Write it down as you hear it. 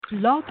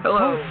Blog Hello.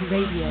 Talk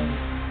Radio.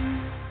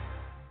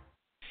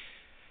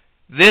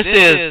 This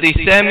is the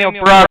Samuel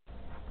Brock.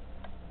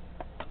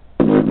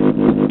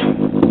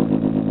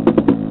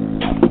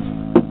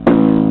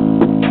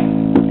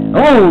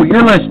 Hello,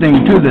 you're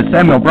listening to the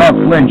Samuel Brock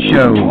Flynn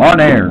Show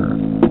on air.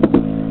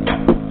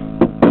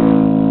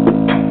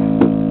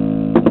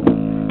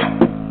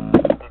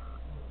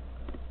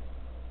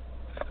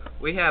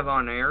 We have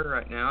on air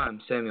right now,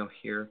 I'm Samuel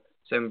here,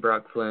 Samuel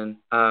Brock Flynn,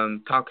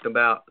 talking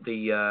about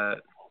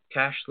the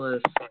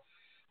Cashless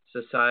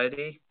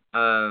Society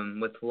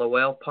with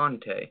Lowell,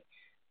 Ponte.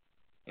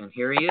 And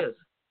here he is.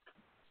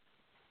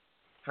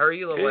 How are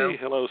you, Lowell? Hey,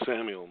 hello,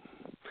 Samuel.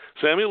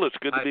 Samuel, it's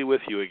good to be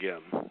with you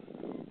again.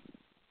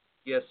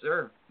 Yes,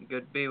 sir.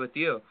 Good to be with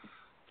you.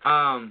 So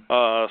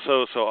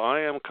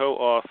I am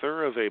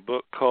co-author of a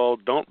book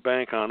called Don't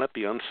Bank on It,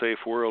 The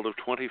Unsafe World of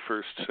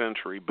 21st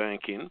Century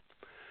Banking.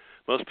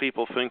 Most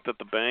people think that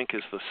the bank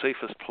is the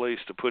safest place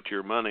to put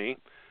your money.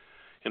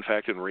 In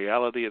fact, in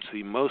reality, it's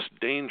the most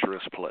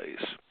dangerous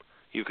place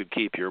you could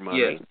keep your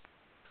money. Yes.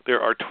 There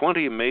are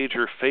 20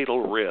 major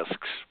fatal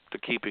risks to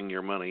keeping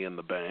your money in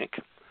the bank.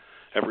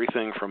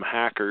 Everything from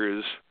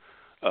hackers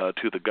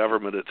to the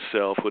government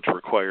itself, which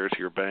requires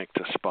your bank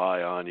to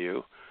spy on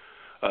you,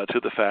 to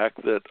the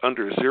fact that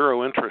under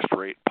zero interest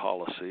rate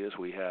policy, as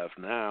we have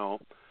now,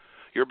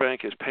 your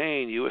bank is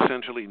paying you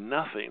essentially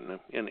nothing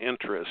in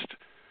interest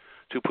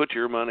to put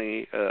your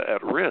money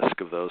at risk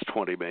of those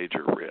 20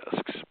 major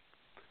risks.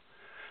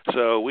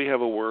 So we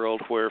have a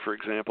world where, for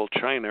example,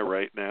 China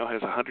right now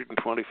has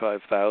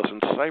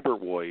 125,000 cyber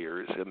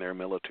warriors in their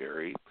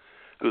military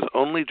whose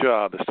only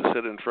job is to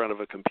sit in front of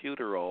a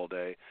computer all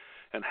day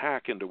and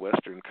hack into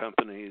Western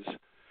companies,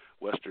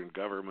 Western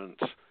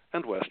governments,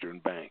 and Western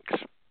banks.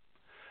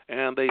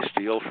 And they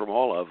steal from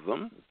all of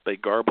them. They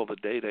garble the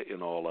data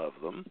in all of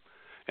them.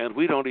 And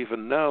we don't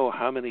even know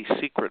how many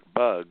secret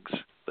bugs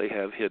they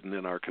have hidden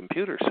in our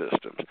computer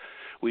systems.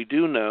 We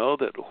do know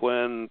that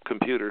when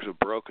computers have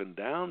broken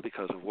down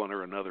because of one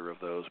or another of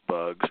those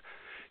bugs,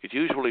 it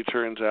usually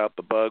turns out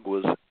the bug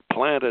was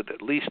planted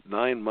at least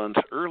 9 months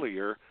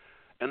earlier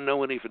and no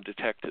one even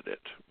detected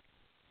it.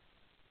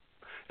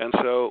 And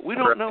so we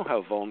don't know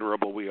how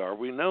vulnerable we are.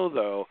 We know,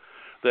 though,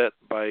 that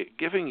by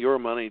giving your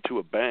money to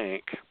a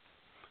bank,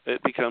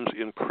 it becomes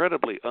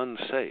incredibly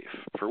unsafe.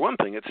 For one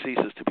thing, it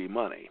ceases to be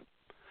money.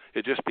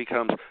 It just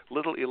becomes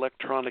little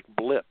electronic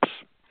blips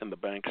in the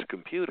bank's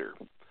computer.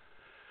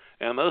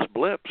 And those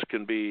blips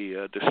can be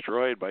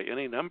destroyed by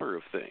any number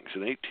of things.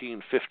 In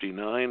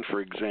 1859, for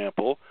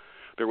example,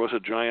 there was a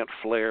giant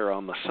flare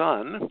on the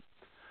sun,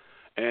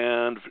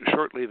 and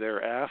shortly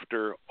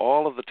thereafter,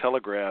 all of the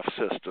telegraph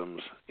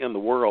systems in the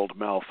world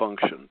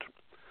malfunctioned.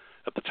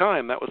 At the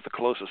time, that was the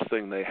closest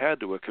thing they had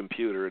to a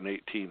computer in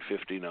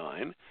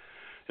 1859,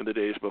 in the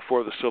days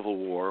before the Civil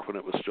War, when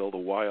it was still the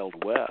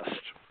Wild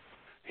West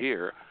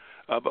here.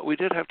 But we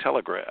did have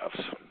telegraphs,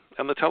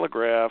 and the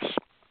telegraphs,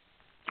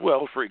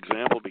 well, for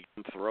example,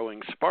 began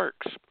throwing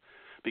sparks,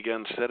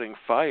 began setting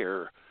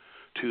fire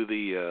to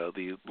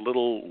the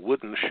little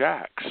wooden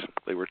shacks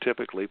they were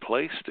typically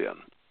placed in.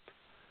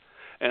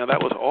 And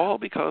that was all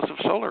because of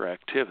solar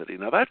activity.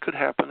 Now, that could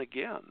happen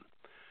again.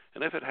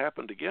 And if it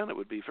happened again, it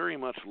would be very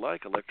much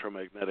like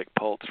electromagnetic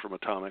pulse from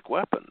atomic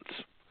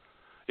weapons.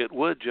 It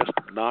would just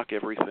knock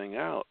everything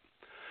out.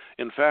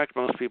 In fact,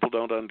 most people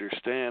don't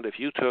understand, if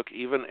you took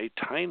even a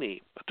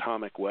tiny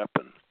atomic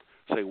weapon,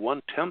 say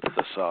 1/10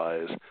 the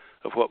size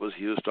of what was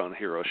used on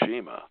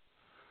Hiroshima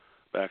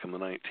back in the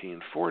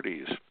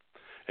 1940s,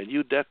 and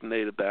you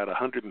detonated that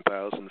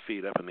 100,000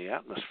 feet up in the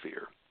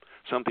atmosphere,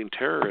 something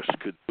terrorists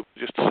could do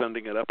just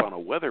sending it up on a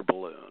weather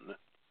balloon,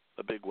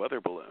 a big weather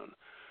balloon,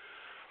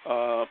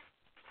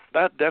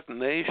 that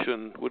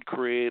detonation would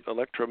create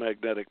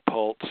electromagnetic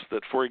pulse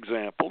that, for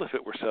example, if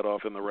it were set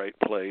off in the right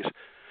place,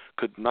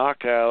 could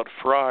knock out,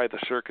 fry the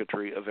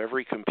circuitry of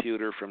every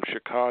computer from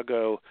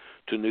Chicago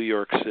to New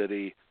York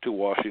City to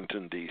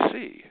Washington,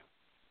 D.C.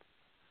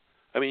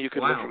 I mean, you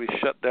could literally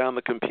shut down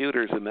the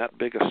computers in that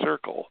big a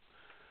circle.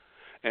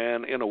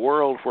 And in a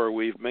world where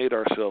we've made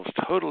ourselves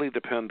totally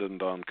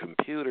dependent on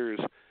computers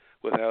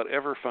without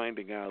ever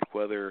finding out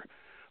whether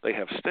they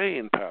have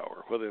staying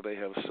power, whether they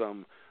have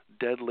some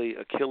deadly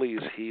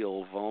Achilles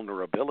heel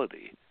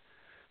vulnerability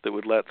that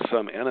would let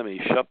some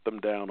enemy shut them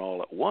down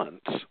all at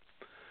once,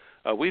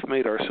 we've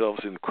made ourselves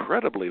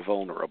incredibly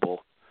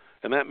vulnerable,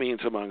 and that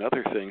means, among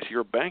other things,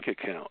 your bank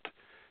account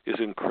is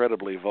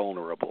incredibly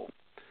vulnerable.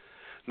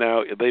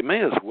 Now, they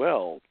may as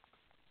well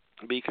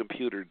be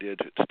computer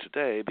digits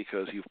today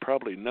because you've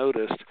probably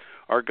noticed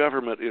our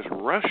government is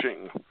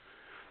rushing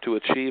to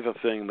achieve a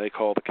thing they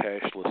call the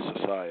cashless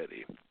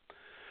society.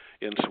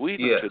 In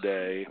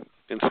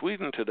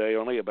Sweden today,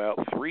 only about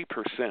 3%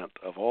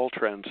 of all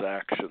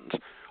transactions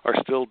are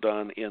still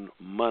done in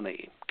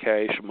money,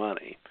 cash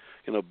money,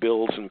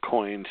 bills and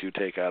coins you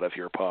take out of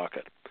your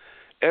pocket.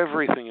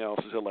 Everything else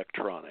is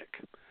electronic.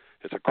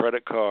 It's a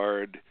credit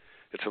card,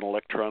 it's an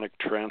electronic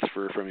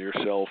transfer from your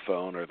cell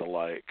phone or the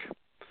like,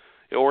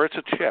 or it's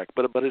a check,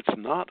 but it's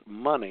not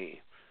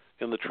money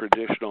in the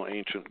traditional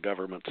ancient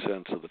government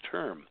sense of the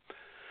term.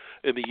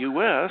 In the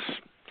U.S.,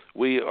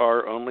 we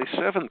are only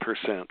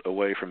 7%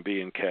 away from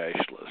being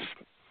cashless.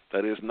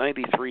 That is,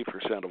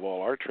 93% of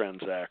all our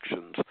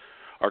transactions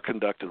are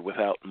conducted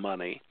without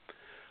money,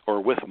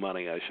 or with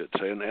money, I should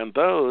say, and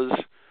those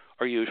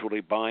are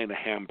usually buying a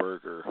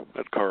hamburger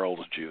at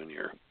Carl's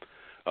Jr.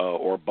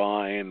 Or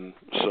buying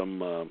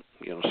some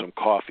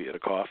coffee at a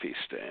coffee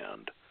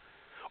stand.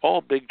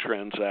 All big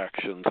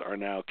transactions are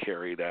now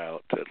carried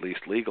out, at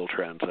least legal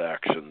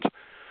transactions,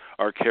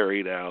 are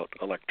carried out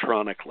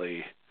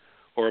electronically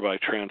or by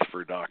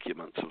transfer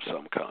documents of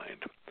some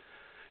kind.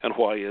 And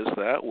why is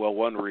that? Well,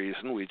 one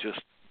reason we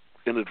just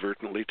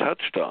inadvertently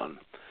touched on.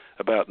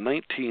 About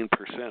 19%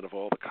 of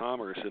all the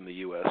commerce in the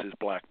U.S. is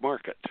black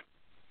market.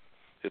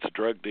 It's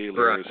drug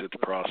dealers, it's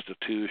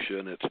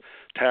prostitution, it's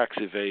tax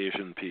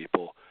evasion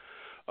people.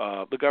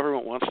 The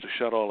government wants to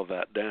shut all of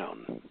that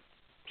down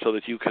so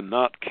that you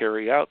cannot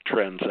carry out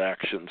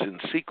transactions in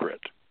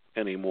secret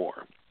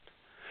anymore.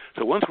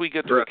 So once we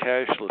get to a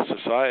cashless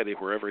society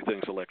where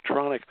everything's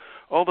electronic,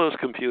 all those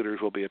computers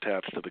will be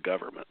attached to the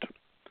government.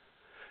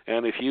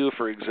 And if you,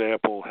 for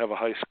example, have a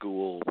high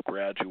school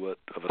graduate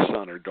of a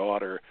son or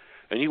daughter,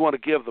 and you want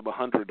to give them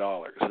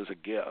 $100 as a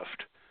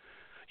gift,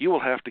 you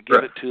will have to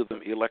give it to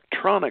them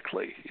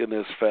electronically in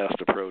this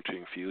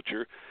fast-approaching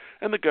future,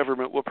 and the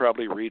government will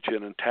probably reach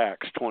in and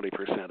tax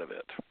 20% of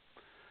it.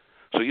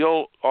 So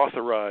you'll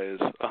authorize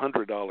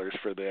 $100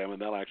 for them,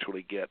 and they'll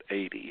actually get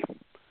 $80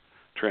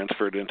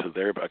 transferred into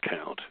their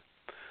account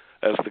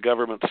as the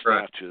government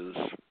snatches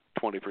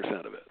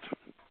 20% of it.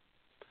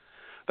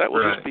 That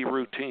will just be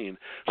routine.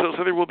 So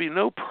there will be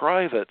no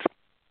private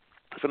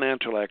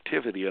financial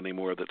activity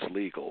anymore that's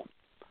legal.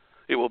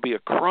 It will be a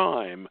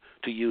crime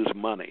to use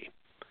money,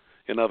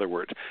 in other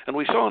words. And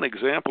we saw an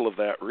example of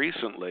that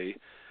recently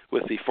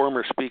with the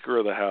former Speaker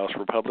of the House,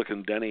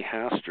 Republican Denny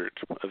Hastert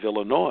of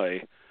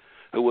Illinois,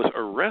 who was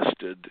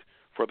arrested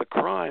for the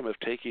crime of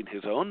taking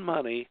his own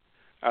money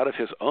out of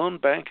his own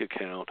bank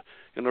account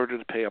in order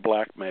to pay a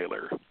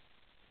blackmailer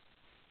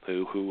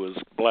who was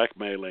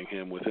blackmailing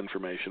him with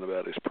information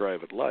about his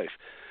private life.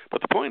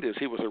 But the point is,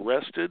 he was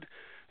arrested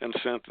and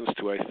sentenced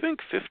to, I think,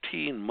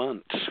 15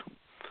 months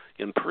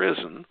in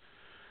prison,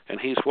 and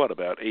he's,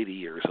 about 80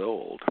 years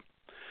old.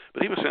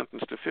 But he was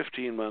sentenced to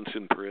 15 months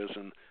in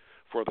prison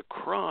for the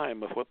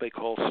crime of what they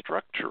call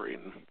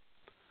structuring.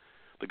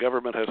 The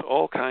government has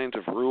all kinds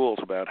of rules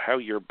about how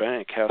your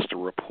bank has to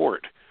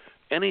report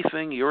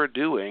anything you're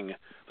doing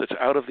that's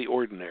out of the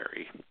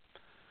ordinary.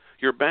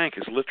 Your bank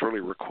is literally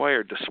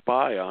required to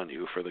spy on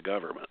you for the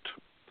government.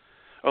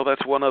 Oh,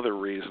 that's one other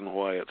reason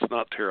why it's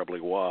not terribly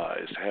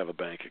wise to have a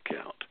bank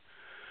account.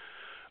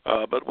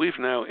 But we've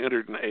now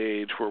entered an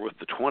age where, with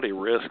the 20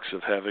 risks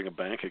of having a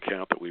bank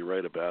account that we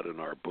write about in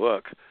our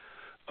book,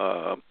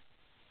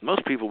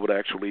 most people would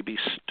actually be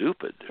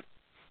stupid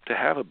to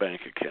have a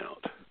bank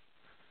account.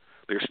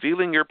 They're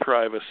stealing your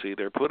privacy,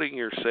 they're putting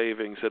your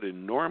savings at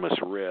enormous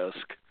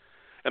risk,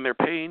 and they're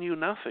paying you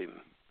nothing.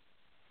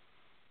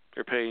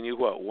 They're paying you,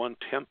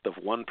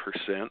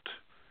 0.1%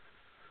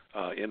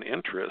 in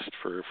interest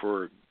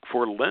for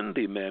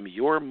lending them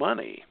your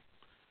money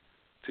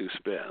to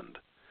spend.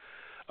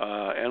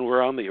 And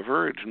we're on the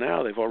verge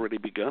now, they've already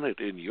begun it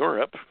in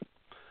Europe,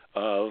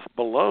 of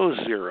below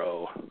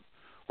zero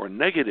or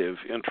negative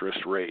interest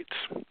rates,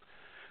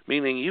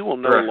 meaning you will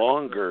no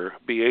longer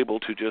be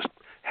able to just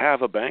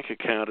have a bank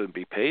account and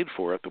be paid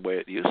for it the way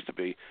it used to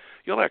be.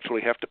 You'll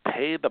actually have to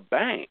pay the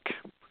bank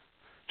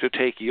to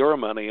take your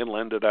money and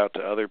lend it out to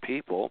other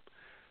people,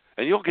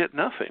 and you'll get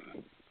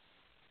nothing.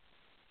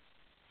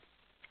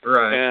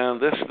 Right.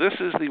 And this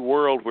is the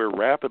world we're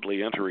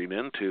rapidly entering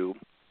into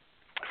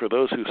for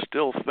those who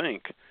still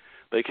think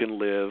they can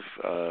live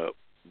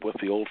with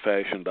the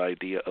old-fashioned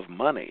idea of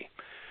money.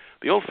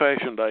 The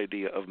old-fashioned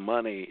idea of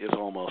money is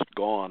almost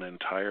gone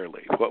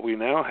entirely. What we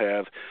now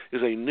have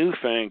is a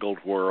newfangled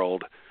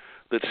world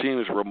that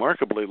seems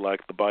remarkably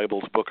like the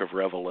Bible's book of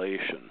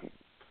Revelation,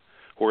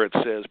 where it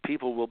says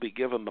people will be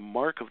given the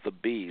mark of the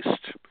beast,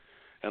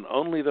 and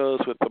only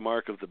those with the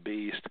mark of the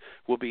beast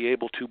will be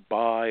able to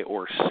buy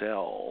or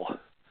sell.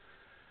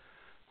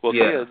 Well,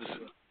 kids,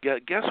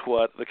 guess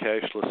what the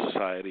cashless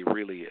society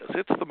really is?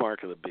 It's the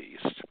mark of the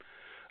beast.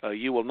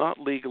 You will not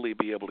legally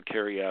be able to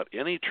carry out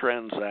any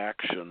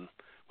transaction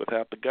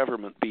without the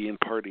government being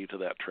party to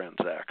that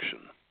transaction,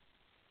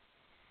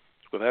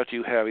 without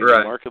you having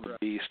the mark of the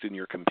beast in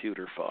your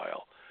computer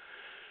file.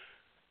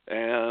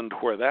 And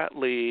where that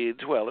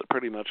leads, well, it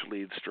pretty much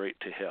leads straight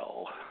to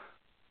hell,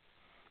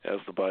 as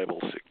the Bible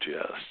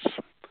suggests.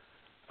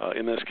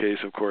 In this case,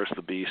 of course,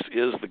 the beast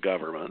is the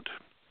government,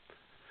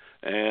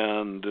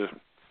 and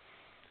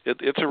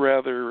it's a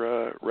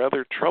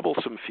rather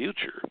troublesome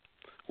future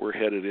we're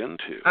headed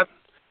into.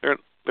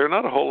 There are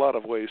not a whole lot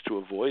of ways to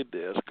avoid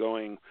this,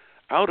 going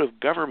out of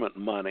government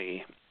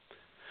money.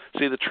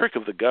 See, the trick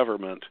of the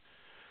government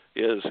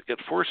is it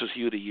forces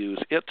you to use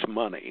its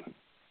money,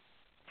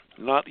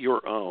 not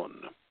your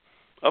own.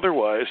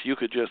 Otherwise, you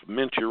could just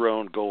mint your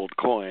own gold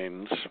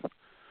coins.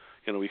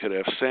 We could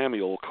have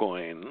Samuel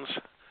coins,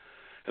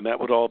 and that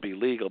would all be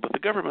legal. But the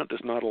government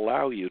does not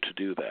allow you to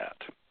do that.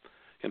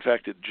 In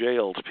fact, it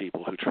jails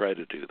people who try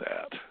to do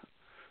that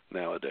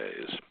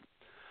nowadays.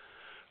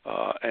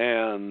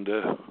 And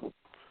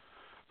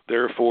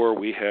therefore,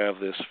 we have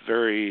this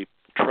very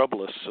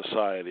troublous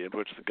society in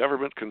which the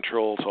government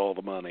controls all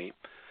the money.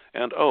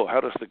 And, how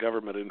does the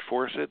government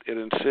enforce it? It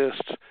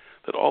insists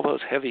that all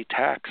those heavy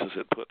taxes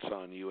it puts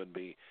on you and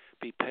me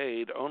be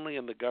paid only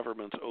in the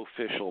government's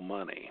official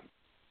money.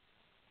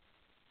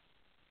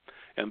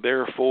 And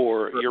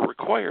therefore, you're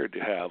required to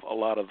have a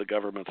lot of the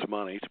government's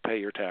money to pay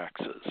your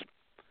taxes.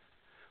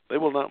 They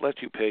will not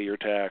let you pay your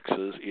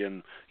taxes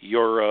in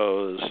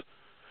euros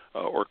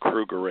or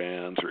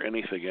Krugerrands or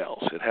anything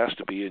else. It has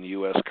to be in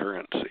U.S.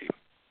 currency,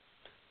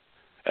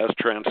 as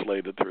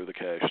translated through the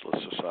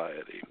Cashless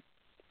Society.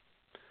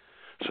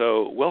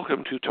 So,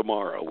 welcome to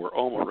tomorrow. We're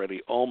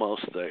already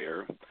almost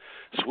there.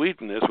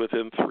 Sweden is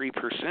within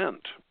 3%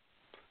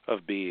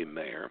 of being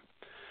there,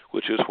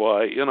 which is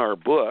why in our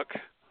book,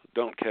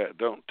 Don't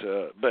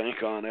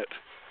Bank on It,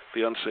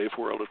 The Unsafe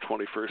World of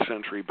 21st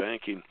Century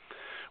Banking,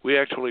 we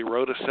actually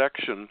wrote a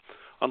section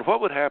on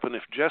what would happen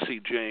if Jesse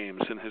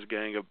James and his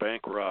gang of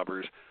bank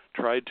robbers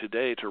tried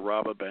today to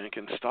rob a bank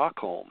in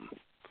Stockholm.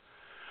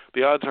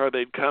 The odds are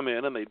they'd come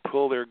in and they'd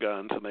pull their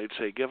guns and they'd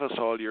say, "Give us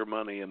all your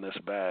money in this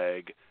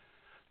bag."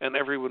 And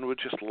everyone would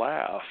just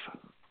laugh.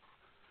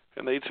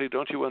 And they'd say,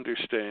 "Don't you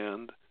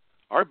understand?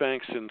 Our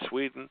banks in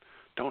Sweden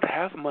don't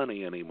have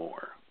money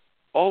anymore.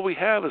 All we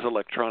have is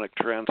electronic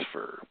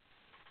transfer."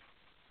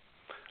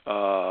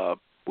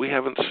 We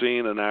haven't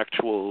seen an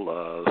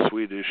actual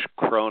Swedish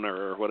krona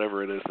or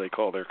whatever it is they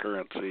call their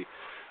currency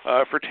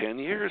for 10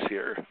 years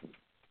here.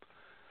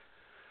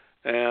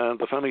 And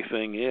the funny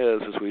thing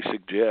is, as we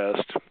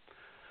suggest,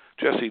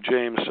 Jesse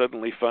James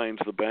suddenly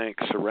finds the bank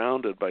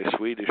surrounded by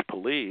Swedish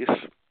police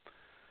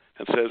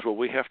and says, "Well,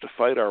 we have to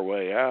fight our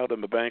way out."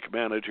 And the bank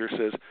manager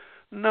says,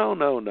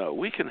 No,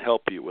 we can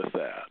help you with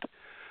that.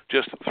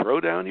 Just throw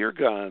down your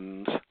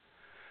guns,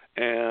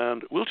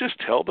 and we'll just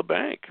tell the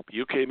bank,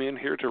 you came in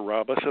here to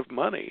rob us of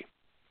money.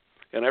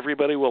 And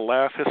everybody will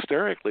laugh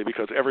hysterically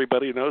because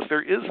everybody knows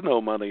there is no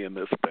money in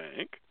this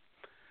bank.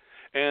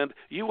 And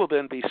you will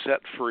then be set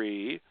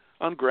free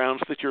on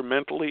grounds that you're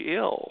mentally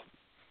ill.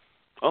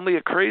 Only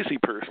a crazy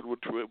person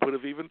would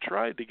have even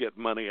tried to get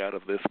money out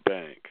of this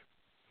bank.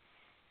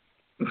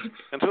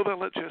 And so they'll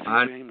let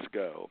Jesse James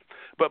go.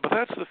 But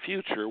that's the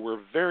future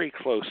we're very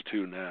close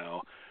to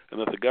now, and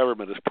that the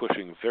government is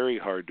pushing very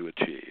hard to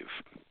achieve.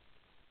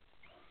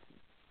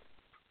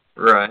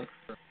 Right.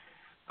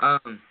 I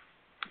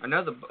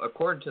know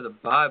according to the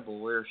Bible,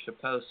 we're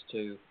supposed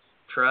to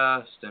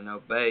trust and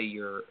obey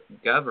your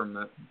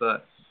government,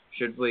 but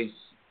should we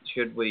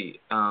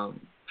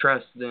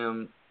trust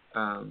them?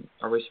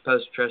 Are we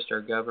supposed to trust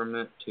our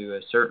government to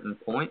a certain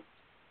point?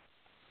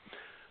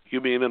 You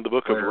mean in the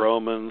book of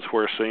Romans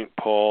where St.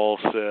 Paul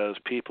says,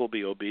 "People,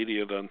 be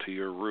obedient unto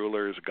your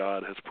rulers,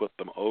 God has put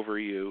them over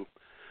you"?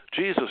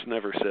 Jesus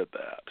never said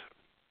that.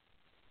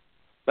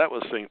 That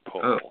was St.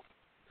 Paul. Oh.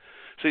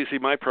 See,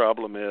 my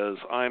problem is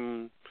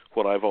I'm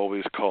what I've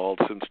always called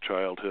since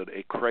childhood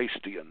a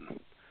Christian.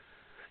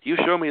 You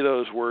show me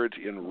those words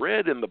in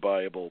red in the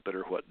Bible that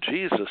are what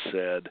Jesus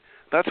said,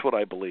 that's what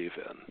I believe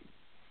in.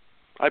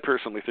 I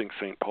personally think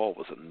St. Paul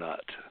was a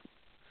nut.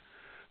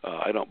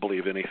 I don't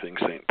believe anything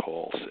St.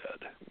 Paul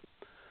said.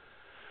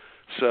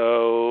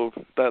 So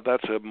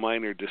that's a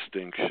minor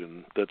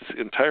distinction that's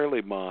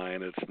entirely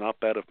mine. It's not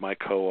that of my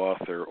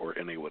co-author or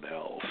anyone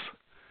else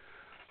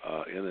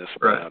in this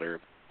matter.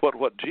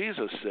 What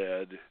Jesus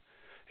said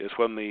is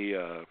when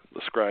the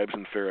scribes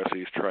and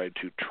Pharisees tried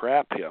to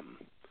trap him,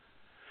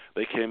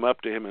 they came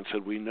up to him and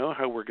said, "We know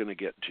how we're going to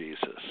get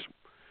Jesus.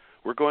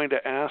 We're going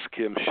to ask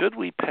him, should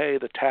we pay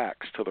the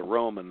tax to the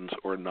Romans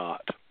or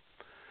not?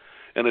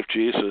 And if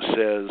Jesus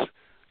says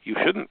you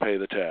shouldn't pay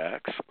the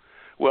tax,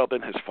 well,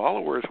 then his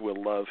followers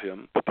will love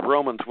him, but the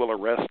Romans will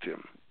arrest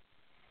him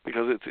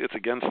because it's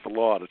against the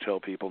law to tell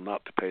people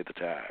not to pay the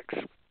tax.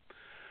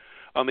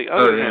 On the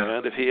other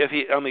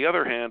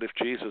hand, if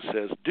Jesus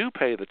says do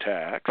pay the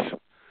tax,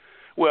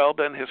 well,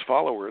 then his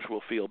followers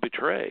will feel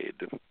betrayed,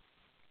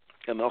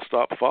 and they'll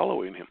stop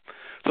following him.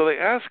 So they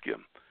ask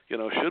him,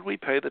 should we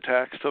pay the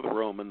tax to the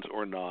Romans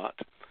or not?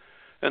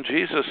 And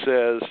Jesus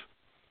says,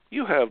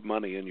 you have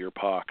money in your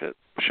pocket.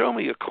 Show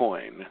me a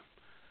coin.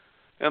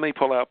 And they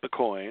pull out the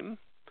coin,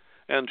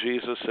 and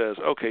Jesus says,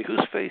 okay,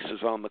 whose face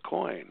is on the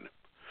coin?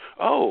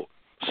 Oh,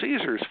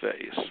 Caesar's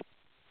face,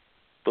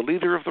 the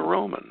leader of the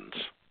Romans.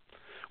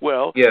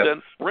 Well,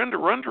 then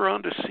render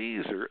unto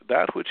Caesar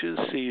that which is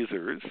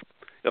Caesar's,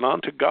 and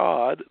unto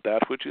God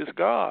that which is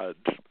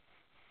God's.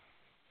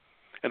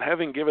 And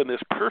having given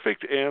this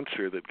perfect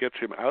answer that gets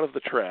him out of the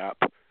trap,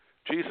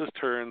 Jesus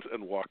turns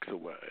and walks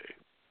away.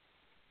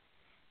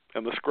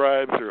 And the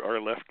scribes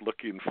are left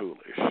looking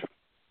foolish.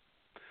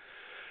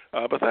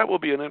 But that will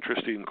be an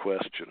interesting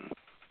question.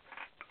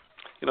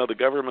 The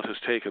government has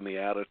taken the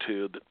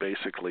attitude that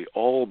basically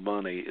all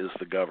money is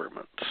the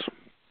government's.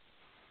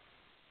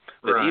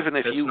 That even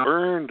if you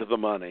earned the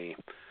money,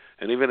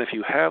 and even if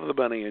you have the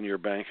money in your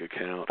bank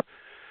account,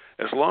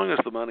 as long as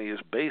the money is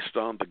based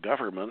on the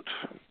government,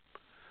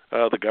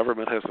 the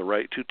government has the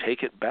right to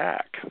take it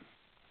back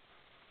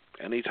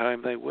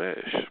anytime they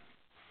wish.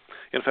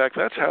 In fact,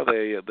 that's how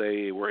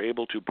they were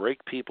able to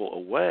break people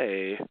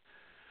away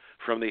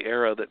from the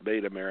era that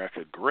made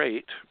America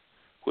great,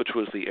 which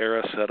was the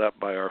era set up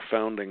by our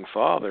founding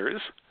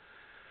fathers,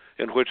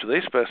 in which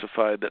they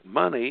specified that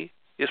money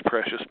is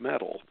precious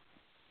metal.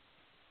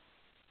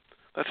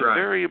 That's a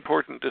very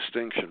important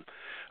distinction.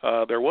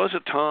 There was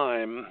a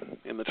time,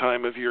 in the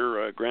time of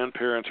your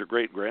grandparents or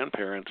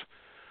great-grandparents,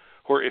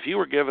 where if you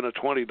were given a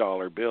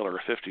 $20 bill or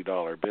a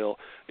 $50 bill,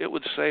 it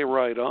would say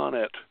right on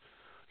it,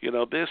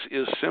 this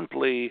is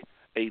simply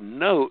a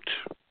note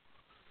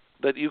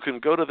that you can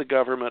go to the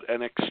government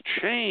and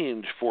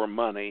exchange for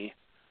money,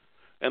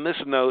 and this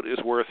note is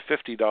worth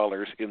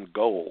 $50 in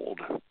gold.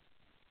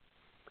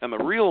 And the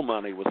real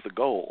money was the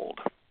gold,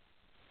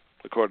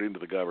 according to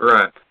the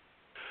government.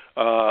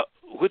 Right.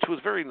 Which was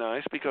very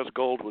nice because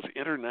gold was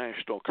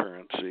international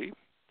currency.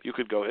 You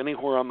could go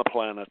anywhere on the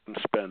planet and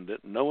spend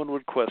it. No one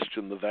would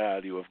question the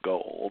value of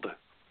gold.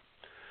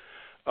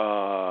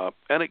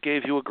 And it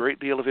gave you a great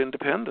deal of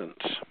independence.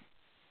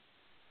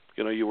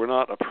 You were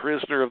not a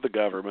prisoner of the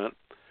government,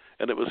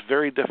 and it was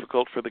very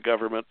difficult for the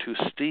government to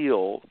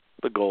steal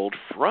the gold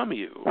from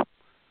you,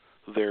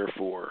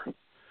 therefore.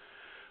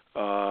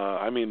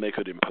 They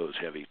could impose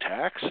heavy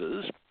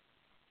taxes,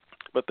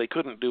 but they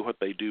couldn't do what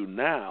they do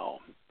now,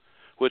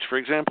 which, for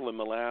example, in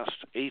the last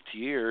 8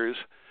 years,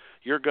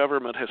 your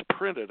government has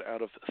printed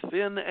out of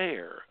thin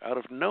air, out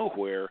of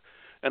nowhere,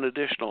 an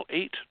additional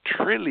 $8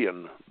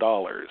 trillion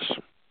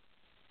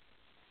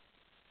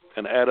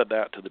and added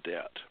that to the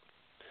debt.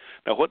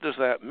 Now, what does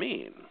that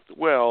mean?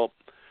 Well,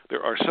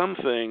 there are some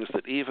things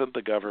that even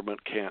the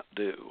government can't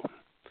do.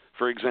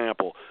 For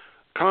example,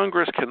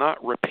 Congress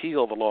cannot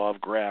repeal the law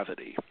of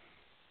gravity.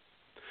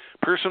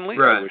 Personally,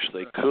 I wish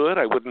they could.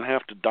 I wouldn't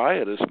have to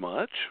diet as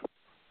much,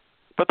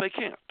 but they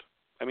can't.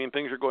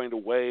 Things are going to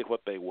weigh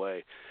what they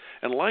weigh.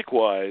 And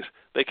likewise,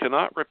 they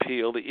cannot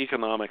repeal the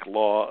economic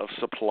law of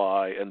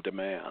supply and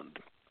demand.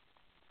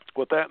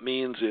 What that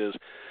means is,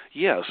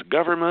 yes,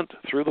 government,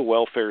 through the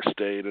welfare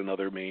state and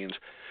other means,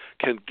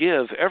 can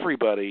give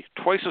everybody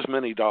twice as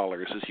many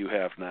dollars as you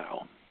have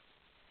now.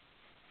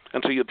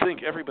 And so you'd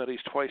think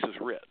everybody's twice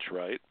as rich,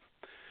 right?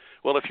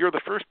 Well, if you're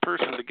the first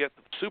person to get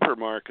to the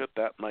supermarket,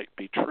 that might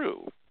be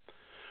true.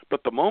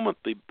 But the moment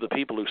the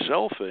people who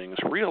sell things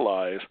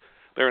realize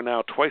there are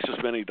now twice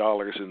as many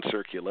dollars in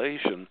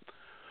circulation,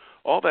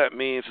 all that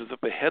means is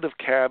that the head of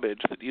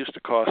cabbage that used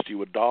to cost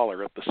you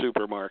 $1 at the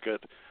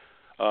supermarket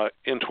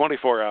in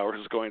 24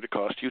 hours is going to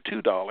cost you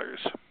 $2,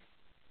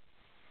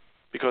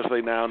 because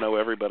they now know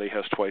everybody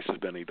has twice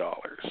as many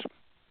dollars.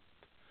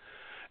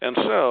 And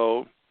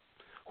so,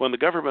 when the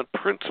government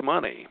prints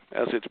money,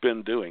 as it's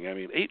been doing,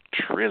 $8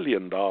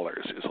 trillion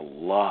is a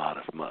lot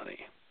of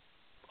money.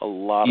 A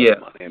lot of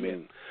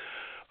money.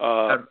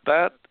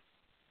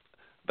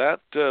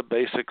 That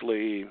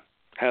basically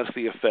has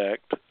the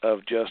effect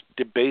of just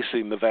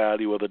debasing the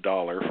value of the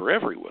dollar for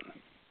everyone.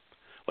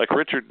 Like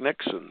Richard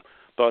Nixon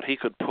thought he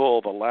could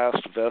pull the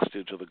last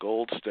vestige of the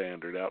gold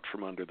standard out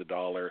from under the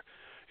dollar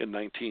in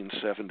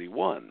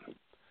 1971,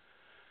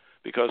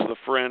 because the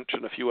French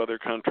and a few other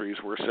countries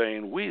were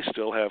saying, we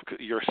still have,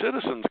 your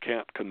citizens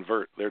can't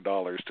convert their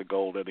dollars to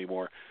gold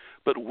anymore,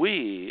 but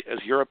we,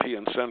 as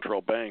European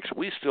central banks,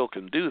 we still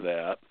can do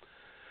that.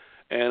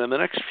 And in the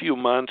next few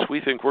months,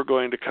 we think we're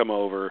going to come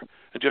over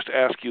and just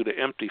ask you to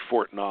empty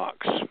Fort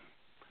Knox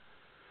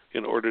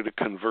in order to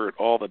convert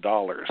all the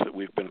dollars that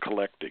we've been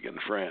collecting in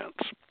France.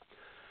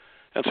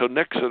 And so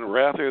Nixon,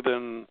 rather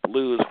than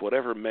lose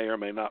whatever may or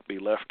may not be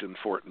left in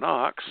Fort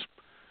Knox,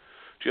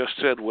 just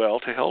said, well,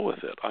 to hell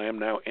with it. I am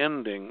now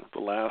ending the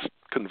last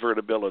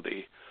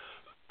convertibility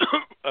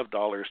of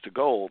dollars to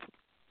gold.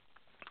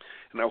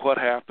 Now, what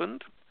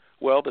happened?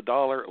 Well, the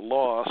dollar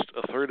lost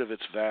a third of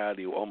its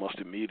value almost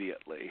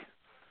immediately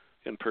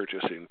in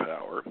purchasing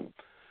power.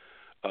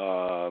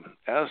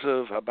 As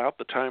of about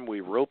the time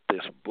we wrote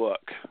this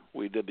book,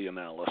 we did the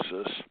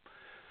analysis,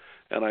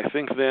 and I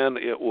think then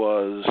it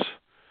was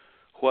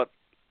what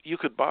you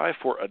could buy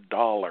for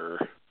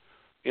 $1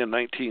 in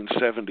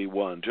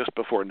 1971, just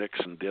before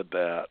Nixon did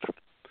that,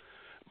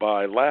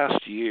 by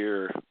last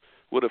year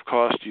would have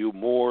cost you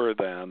more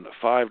than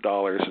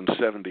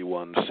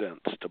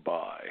 $5.71 to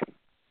buy.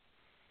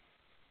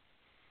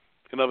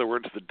 In other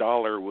words, the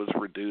dollar was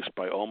reduced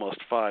by almost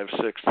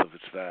 5/6 of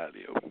its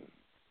value.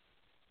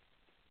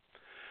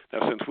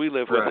 Now, since we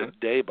live with it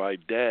day by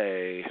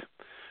day,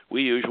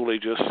 we usually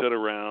just sit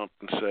around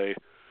and say,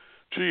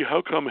 gee,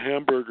 how come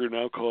hamburger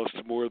now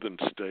costs more than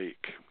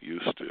steak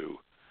used to?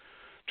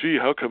 Gee,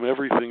 how come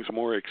everything's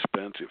more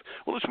expensive?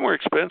 Well, it's more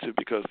expensive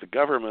because the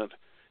government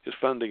is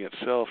funding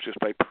itself just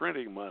by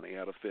printing money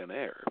out of thin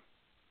air.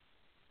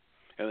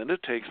 And then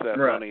it takes that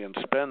money and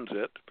spends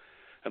it,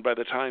 and by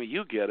the time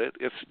you get it,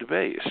 it's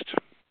debased.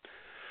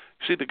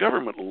 See, the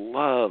government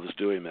loves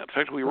doing that. In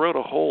fact, we wrote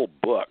a whole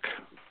book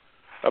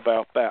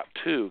about that,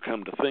 too,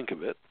 come to think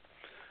of it.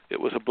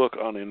 It was a book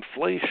on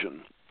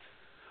inflation.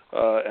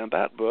 And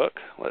that book,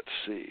 let's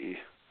see,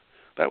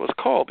 that was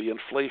called The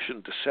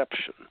Inflation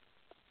Deception.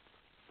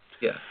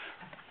 Yeah.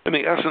 And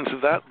the essence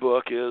of that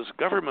book is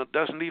government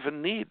doesn't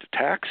even need to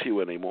tax you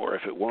anymore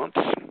if it wants.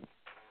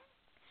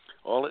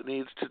 All it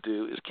needs to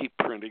do is keep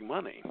printing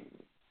money.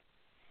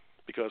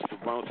 Because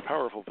the most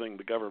powerful thing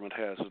the government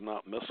has is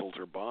not missiles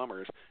or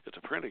bombers, it's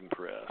a printing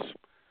press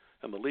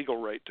and the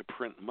legal right to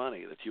print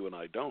money that you and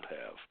I don't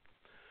have.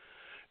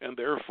 And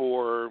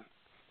therefore,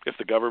 if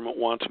the government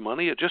wants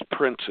money, it just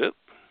prints it,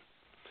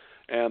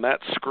 and that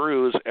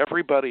screws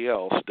everybody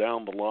else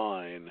down the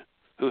line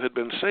who had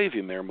been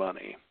saving their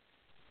money.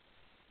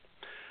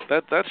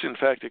 That's in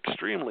fact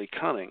extremely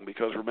cunning,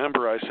 because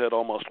remember I said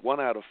almost 1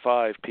 out of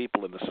 5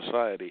 people in the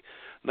society,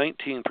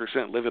 19%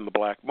 live in the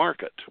black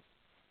market.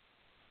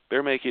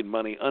 They're making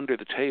money under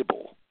the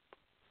table.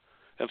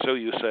 And so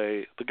you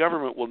say, the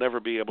government will never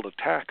be able to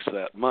tax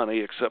that money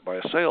except by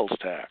a sales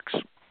tax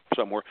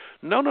somewhere.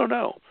 No.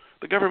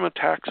 The government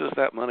taxes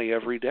that money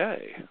every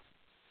day.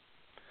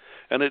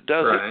 And it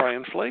does it by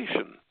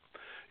inflation.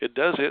 It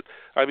does it,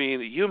 I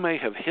mean, you may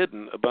have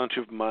hidden a bunch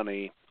of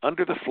money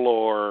under the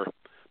floor,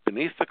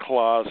 beneath the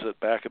closet,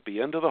 back at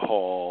the end of the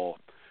hall,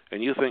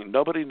 and you think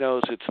nobody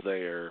knows it's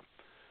there.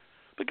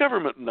 The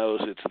government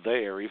knows it's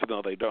there, even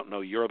though they don't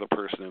know you're the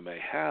person who may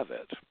have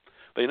it.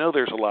 They know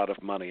there's a lot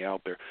of money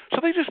out there, so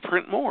they just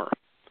print more.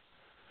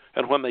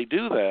 And when they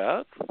do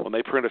that, when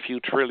they print a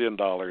few $1 trillion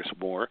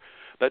more,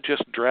 that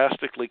just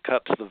drastically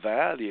cuts the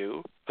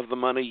value of the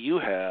money you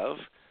have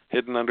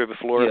hidden under the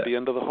floor at the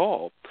end of the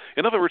hall.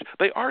 In other words,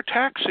 they are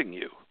taxing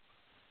you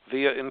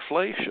via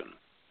inflation.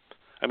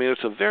 I mean,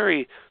 it's a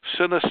very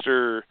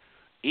sinister,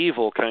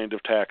 evil kind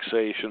of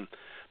taxation,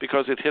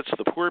 because it hits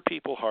the poor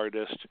people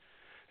hardest,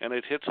 and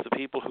it hits the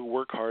people who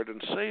work hard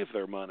and save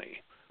their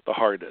money the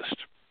hardest.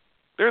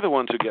 They're the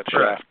ones who get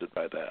shafted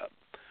by that.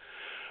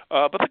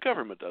 But the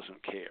government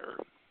doesn't care.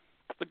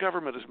 The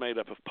government is made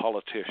up of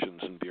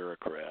politicians and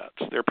bureaucrats.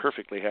 They're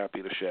perfectly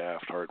happy to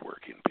shaft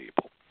hardworking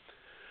people.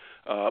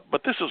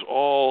 But this is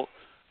all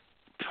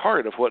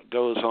part of what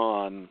goes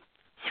on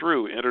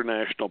through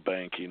international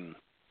banking,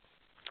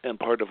 and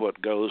part of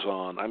what goes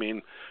on. I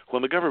mean,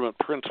 when the government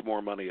prints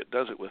more money, it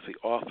does it with the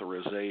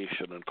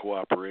authorization and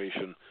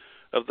cooperation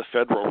of the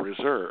Federal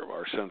Reserve,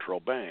 our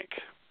central bank,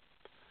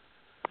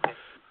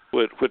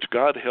 which,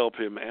 God help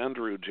him,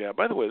 Andrew Jackson.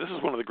 By the way, this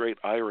is one of the great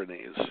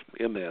ironies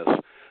in this.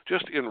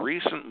 Just in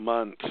recent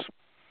months,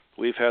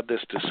 we've had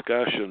this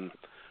discussion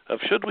of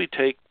should we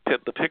take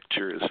the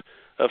pictures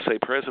of, say,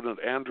 President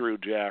Andrew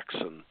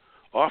Jackson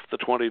off the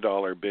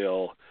 $20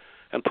 bill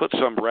and put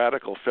some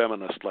radical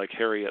feminist like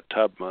Harriet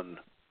Tubman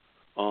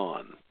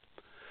on.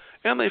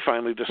 And they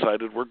finally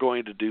decided we're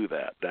going to do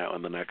that now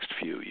in the next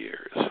few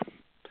years.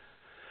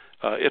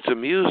 It's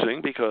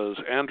amusing because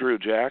Andrew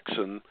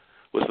Jackson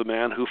was the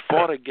man who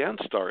fought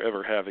against our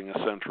ever having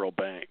a central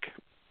bank.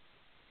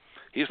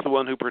 He's the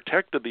one who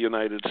protected the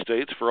United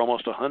States for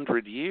almost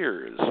 100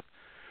 years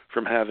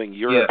from having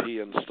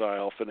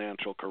European-style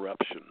financial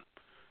corruption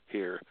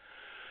here.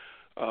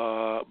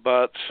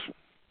 But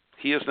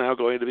he is now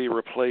going to be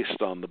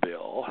replaced on the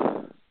bill.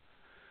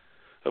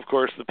 Of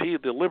course,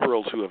 the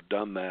liberals who have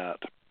done that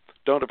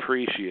don't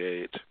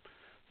appreciate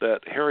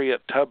that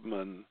Harriet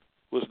Tubman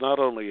was not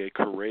only a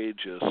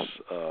courageous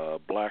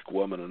black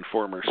woman and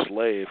former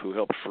slave who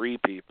helped free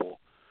people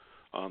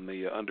on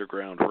the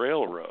Underground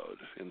Railroad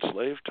in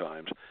slave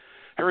times.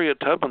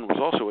 Harriet Tubman was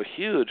also a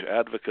huge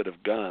advocate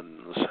of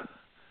guns.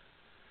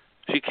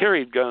 She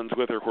carried guns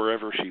with her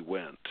wherever she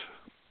went.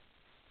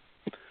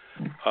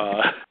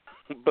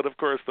 But of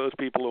course, those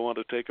people who want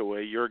to take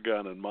away your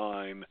gun and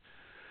mine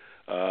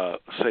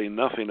say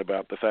nothing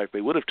about the fact they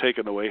would have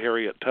taken away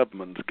Harriet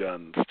Tubman's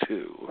guns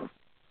too.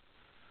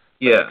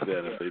 Back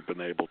then, if they'd been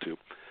able to.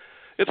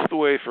 It's the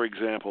way, for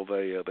example,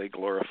 they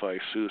glorify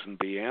Susan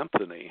B.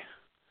 Anthony,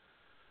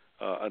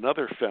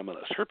 another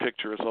feminist. Her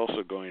picture is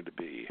also going to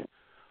be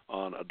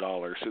on a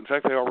dollar. In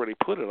fact, they already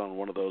put it on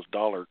one of those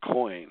dollar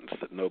coins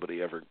that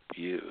nobody ever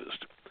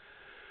used.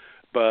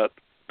 But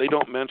they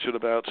don't mention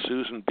about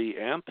Susan B.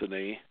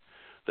 Anthony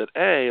that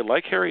A,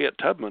 like Harriet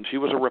Tubman, she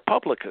was a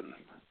Republican.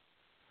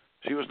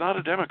 She was not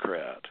a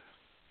Democrat.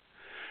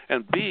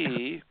 And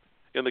B,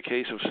 in the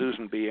case of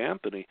Susan B.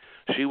 Anthony,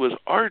 she was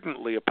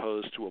ardently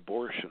opposed to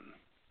abortion.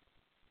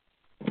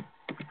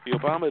 The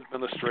Obama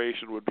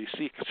administration would be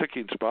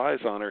seeking spies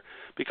on her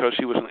because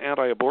she was an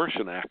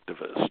anti-abortion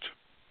activist.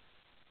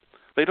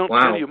 They don't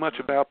tell you much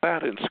about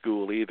that in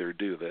school either,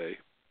 do they?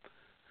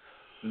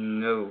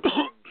 No.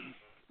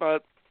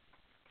 But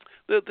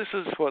this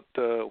is what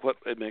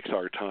it makes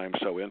our time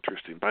so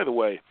interesting. By the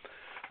way,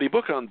 the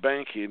book on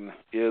banking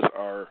is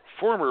our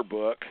former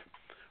book,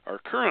 our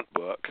current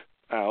book,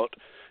 out,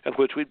 and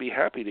which we'd be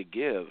happy to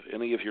give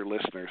any of your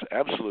listeners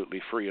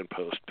absolutely free and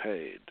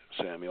post-paid,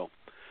 Samuel,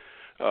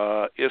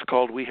 is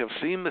called We Have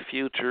Seen the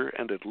Future,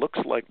 and It Looks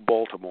Like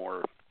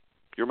Baltimore.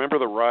 You remember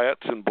the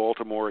riots in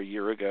Baltimore a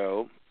year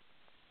ago?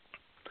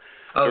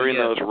 During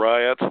those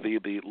riots,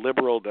 the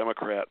liberal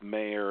Democrat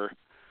mayor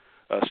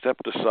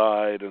stepped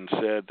aside and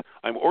said,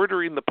 "I'm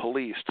ordering the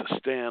police to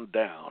stand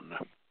down.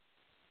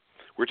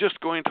 We're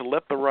just going to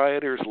let the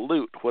rioters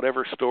loot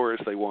whatever stores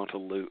they want to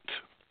loot."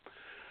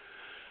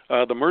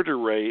 The murder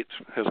rate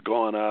has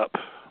gone up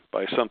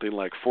by something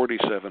like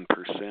 47%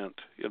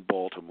 in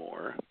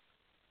Baltimore.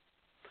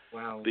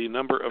 Wow. The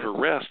number of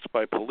arrests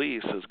by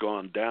police has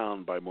gone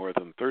down by more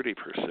than 30%.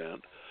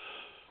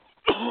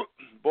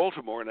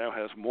 Baltimore now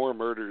has more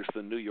murders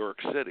than New York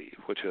City,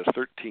 which has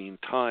 13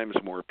 times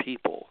more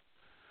people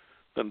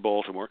than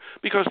Baltimore,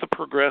 because the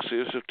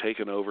progressives have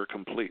taken over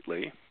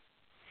completely.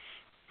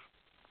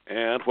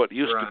 And what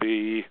used to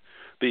be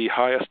the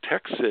highest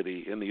tech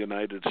city in the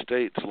United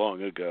States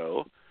long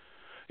ago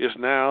is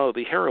now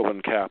the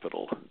heroin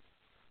capital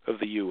of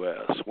the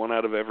U.S. 1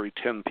 out of every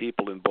 10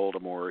 people in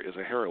Baltimore is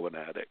a heroin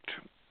addict,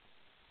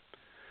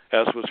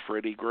 as was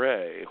Freddie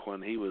Gray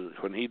when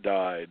he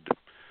died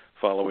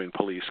following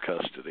police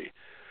custody.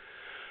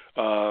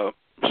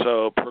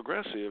 So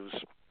progressives,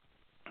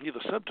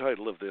 the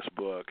subtitle of this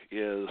book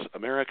is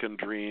American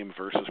Dream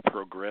versus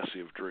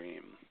Progressive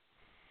Dream.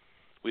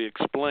 We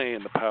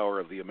explain the power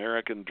of the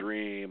American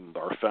dream,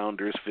 our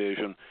founders'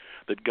 vision,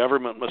 that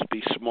government must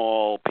be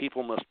small,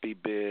 people must be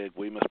big,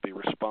 we must be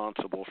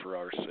responsible for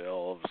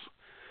ourselves.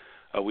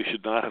 We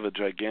should not have a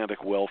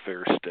gigantic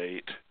welfare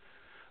state.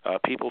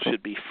 People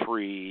should be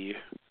free.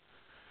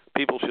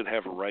 People should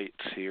have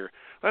rights here.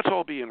 That's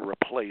all being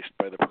replaced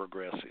by the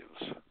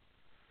progressives.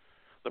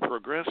 The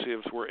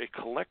progressives were a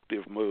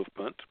collective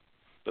movement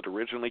that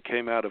originally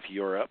came out of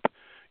Europe.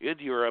 In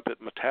Europe, it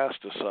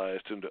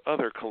metastasized into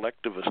other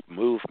collectivist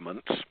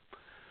movements,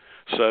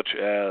 such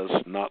as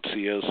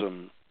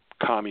Nazism,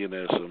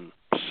 communism,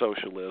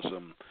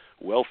 socialism,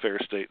 welfare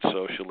state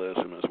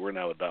socialism, as we're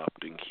now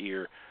adopting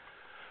here.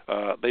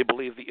 They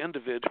believe the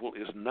individual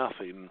is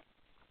nothing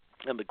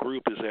and the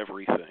group is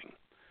everything.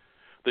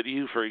 That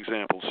you, for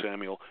example,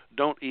 Samuel,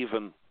 don't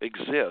even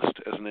exist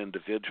as an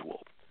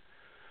individual.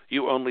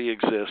 You only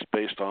exist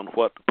based on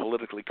what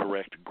politically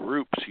correct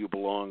groups you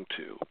belong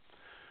to.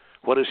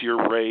 What is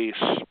your race?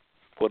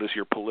 What is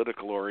your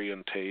political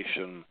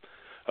orientation?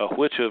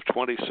 Which of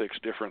 26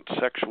 different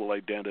sexual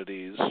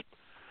identities,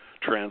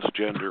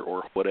 transgender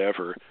or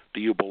whatever,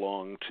 do you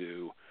belong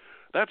to?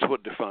 That's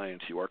what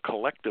defines you, are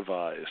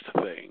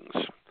collectivized things.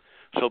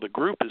 So the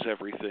group is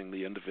everything,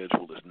 the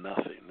individual is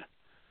nothing.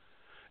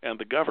 And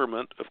the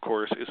government, of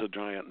course, is a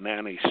giant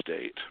nanny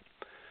state.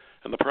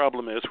 And the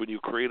problem is when you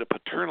create a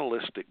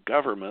paternalistic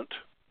government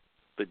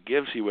that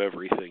gives you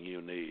everything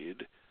you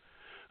need,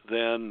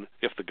 then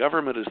if the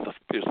government is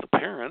the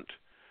parent,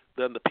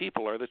 then the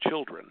people are the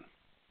children.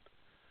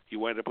 You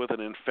wind up with an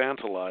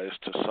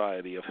infantilized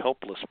society of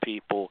helpless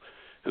people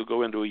who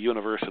go into a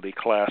university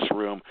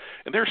classroom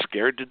and they're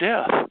scared to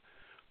death.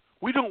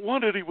 We don't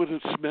want anyone to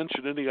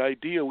mention any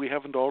idea we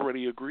haven't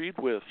already agreed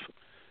with.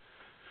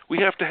 We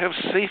have to have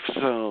safe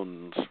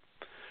zones.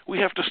 We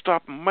have to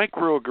stop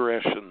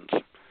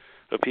microaggressions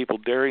of people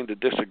daring to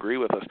disagree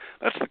with us.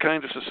 That's the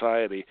kind of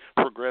society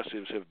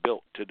progressives have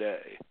built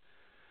today.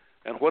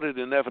 And what it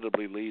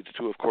inevitably leads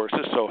to, of course,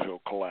 is social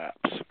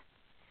collapse.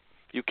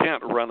 You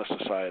can't run a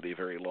society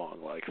very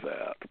long like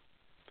that,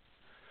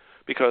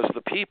 because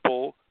the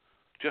people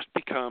just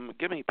become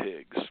guinea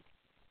pigs.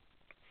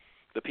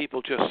 The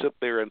people just sit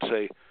there and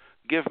say,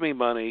 give me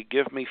money,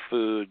 give me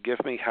food,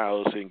 give me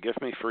housing, give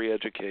me free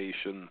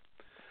education.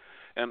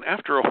 And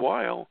after a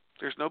while,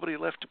 there's nobody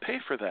left to pay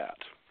for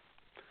that.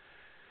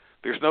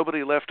 There's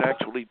nobody left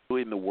actually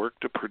doing the work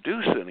to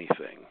produce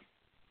anything.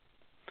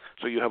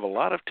 So you have a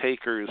lot of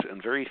takers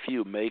and very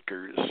few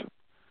makers.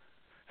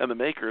 And the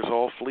makers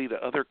all flee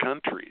to other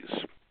countries.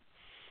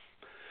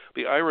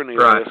 The irony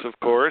of this, of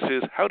course,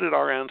 is how did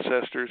our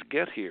ancestors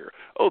get here?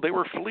 Oh, they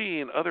were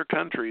fleeing other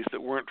countries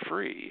that weren't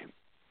free.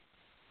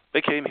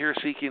 They came here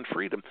seeking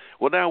freedom.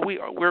 Well, now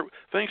we're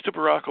thanks to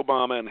Barack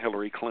Obama and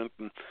Hillary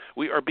Clinton,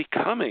 we are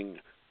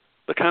becoming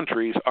the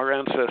countries our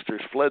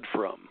ancestors fled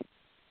from.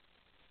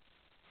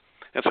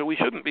 And so we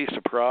shouldn't be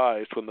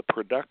surprised when the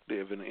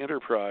productive and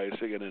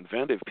enterprising and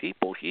inventive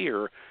people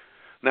here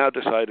now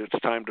decide it's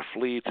time to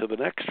flee to the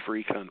next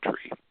free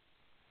country.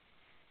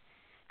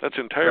 That's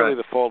entirely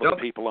the fault of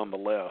the people on the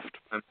left.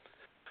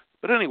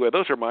 But anyway,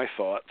 those are my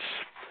thoughts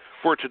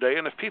for today.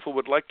 And if people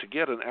would like to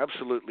get an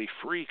absolutely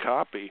free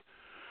copy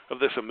of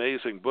this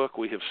amazing book,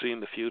 We Have Seen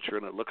the Future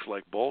and It Looks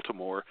Like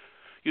Baltimore,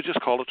 you just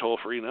call a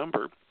toll-free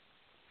number.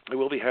 I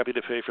will be happy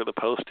to pay for the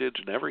postage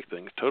and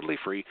everything. It's totally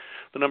free.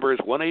 The number is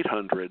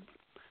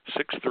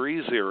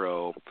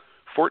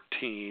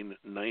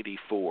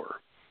 1-800-630-1494.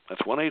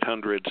 That's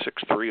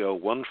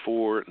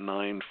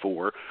 1-800-630-1494.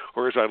 Or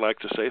as I like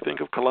to say, think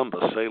of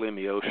Columbus sailing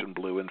the ocean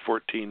blue in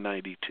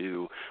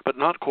 1492, but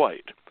not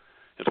quite.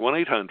 It's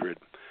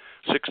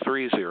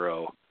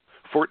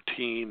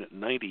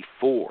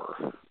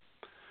 1-800-630-1494.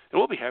 And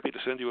we'll be happy to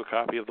send you a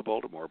copy of the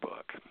Baltimore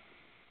book.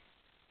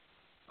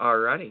 All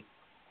righty.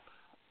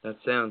 That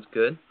sounds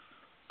good.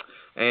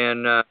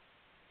 And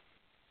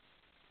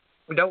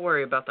don't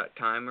worry about that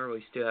timer.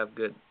 We still have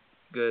good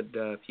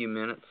few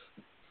minutes.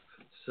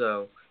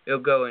 So it'll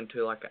go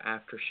into like an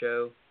after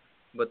show.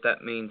 What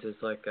that means is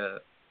like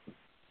a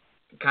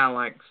kind of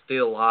like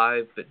still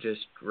live, but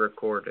just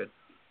recorded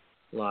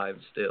live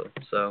still.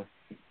 So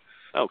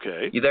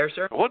okay. You there,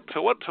 sir?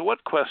 So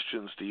what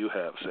questions do you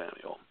have,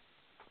 Samuel?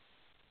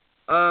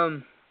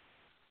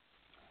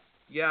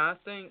 Yeah,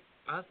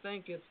 I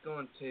think it's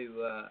going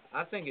to.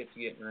 I think it's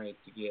getting ready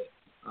to get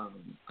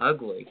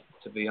ugly.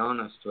 To be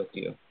honest with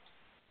you,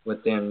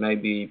 within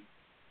maybe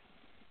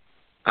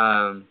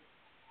I'm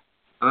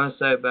gonna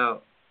say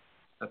about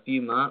a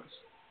few months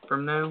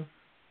from now.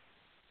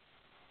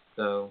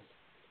 So,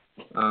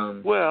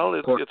 Well,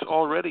 of course, it's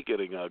already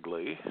getting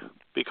ugly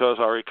because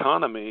our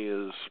economy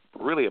is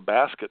really a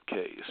basket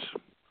case.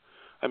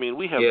 I mean,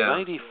 we have yeah,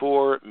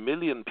 94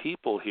 million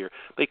people here.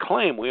 They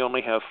claim we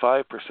only have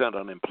 5%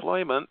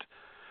 unemployment,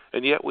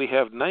 and yet we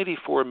have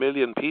 94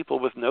 million people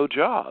with no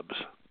jobs.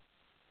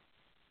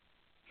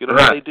 You know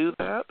how they right, do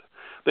that?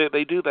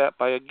 They do that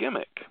by a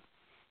gimmick.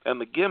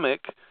 And the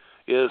gimmick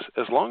is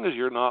as long as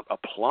you're not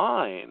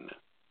applying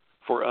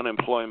for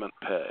unemployment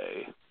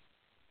pay,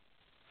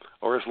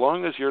 or as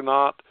long as you're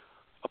not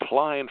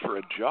applying for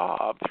a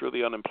job through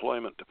the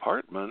unemployment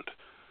department,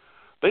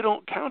 they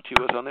don't count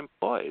you as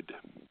unemployed.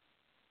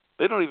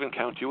 They don't even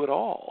count you at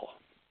all.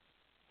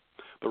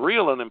 The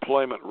real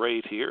unemployment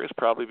rate here is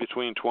probably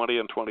between 20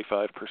 and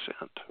 25%.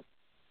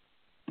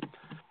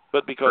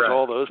 But because right,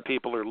 all those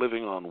people are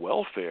living on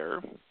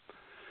welfare,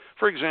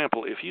 for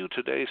example, if you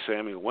today,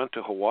 Samuel, went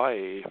to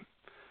Hawaii,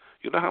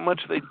 you know how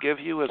much they'd give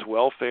you as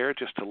welfare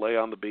just to lay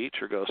on the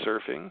beach or go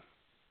surfing?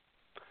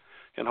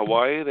 In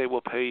Hawaii, they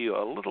will pay you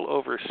a little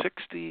over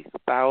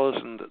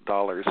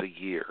 $60,000 a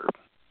year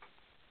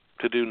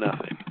to do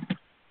nothing.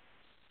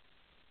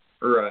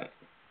 right,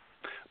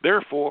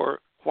 Therefore,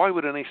 why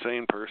would any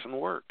sane person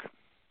work?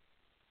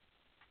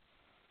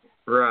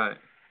 right.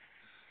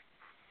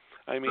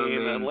 I I mean,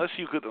 mean, unless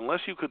you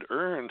could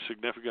earn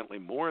significantly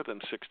more than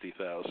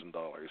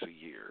 $60,000 a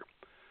year,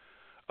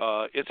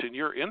 it's in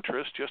your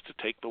interest just to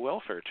take the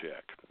welfare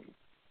check.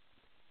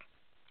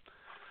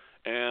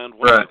 And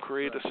once you right,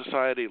 create a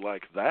society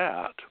like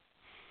that,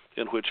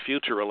 in which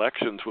future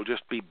elections will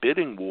just be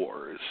bidding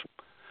wars,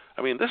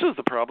 I mean, this is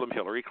the problem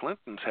Hillary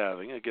Clinton's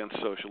having against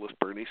socialist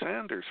Bernie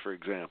Sanders, for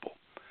example.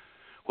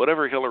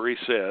 Whatever Hillary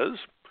says,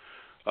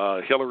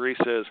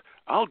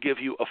 I'll give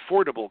you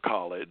affordable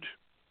college.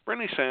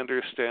 Bernie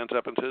Sanders stands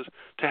up and says,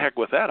 to heck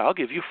with that, I'll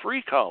give you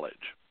free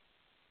college.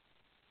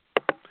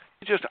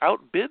 He just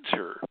outbids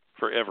her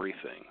for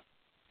everything.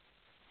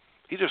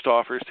 He just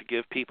offers to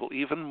give people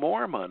even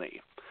more money.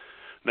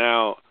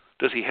 Now,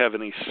 does he have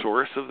any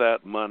source of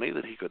that money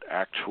that he could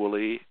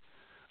actually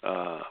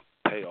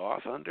pay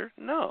off under?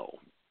 No.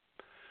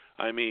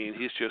 I mean,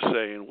 he's just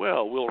saying,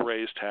 well, we'll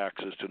raise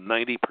taxes to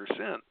 90%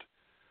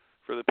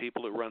 for the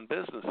people who run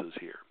businesses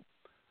here.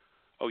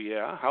 Oh,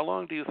 yeah? How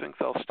long do you think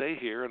they'll stay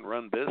here and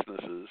run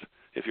businesses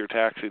if you're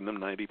taxing them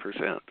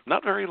 90%?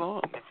 Not very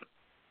long.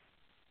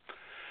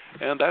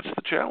 And that's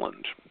the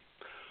challenge.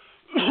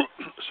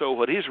 So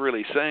what he's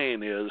really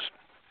saying is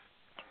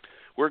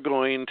we're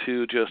going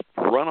to just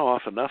run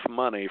off enough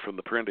money from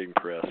the printing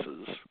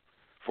presses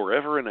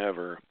forever and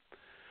ever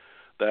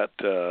that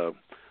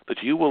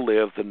you will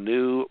live the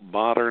new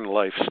modern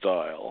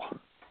lifestyle.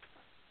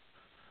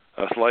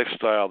 A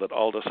lifestyle that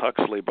Aldous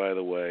Huxley, by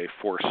the way,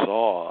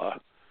 foresaw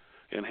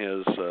in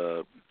his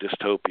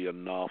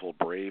dystopian novel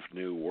Brave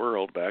New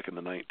World back in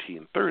the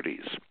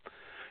 1930s.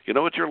 You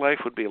know what your life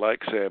would be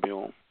like,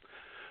 Samuel?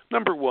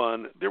 Number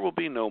one, there will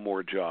be no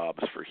more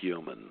jobs for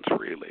humans,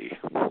 really.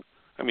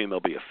 I mean, there'll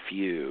be a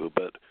few,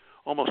 but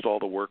almost all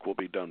the work will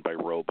be done by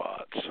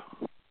robots.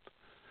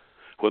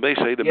 When they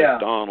say to yeah,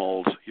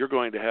 McDonald's, you're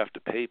going to have to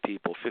pay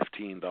people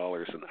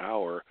 $15 an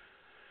hour,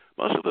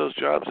 most of those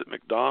jobs at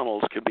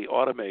McDonald's can be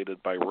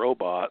automated by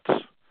robots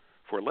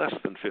for less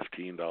than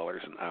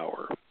 $15 an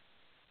hour.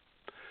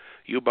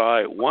 You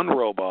buy one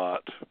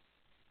robot,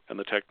 and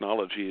the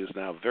technology is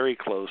now very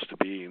close to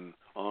being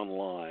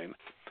online.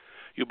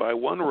 You buy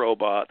one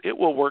robot, it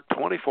will work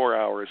 24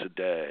 hours a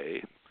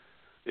day.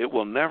 It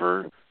will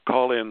never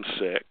call in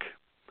sick.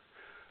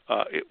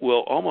 It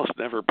will almost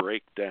never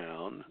break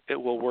down.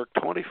 It will work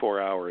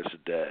 24 hours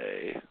a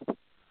day.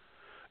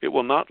 It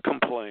will not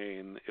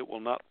complain. It will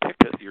not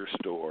picket your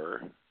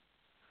store.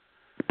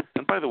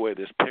 And by the way,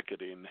 this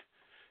picketing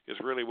is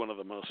really one of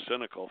the most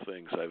cynical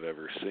things I've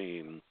ever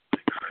seen.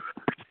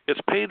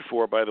 It's paid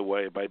for, by the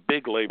way, by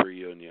big labor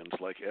unions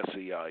like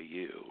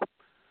SEIU,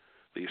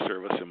 the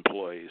Service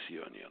Employees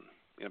Union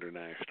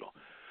International.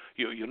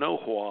 You know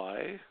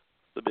why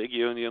the big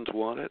unions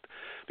want it?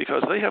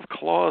 Because they have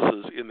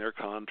clauses in their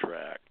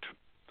contract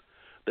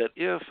that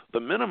if the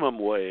minimum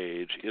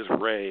wage is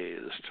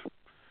raised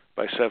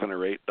by $7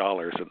 or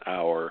 $8 an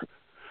hour,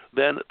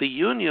 then the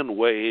union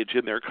wage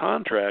in their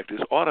contract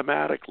is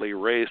automatically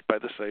raised by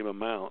the same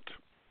amount.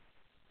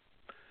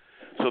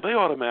 So they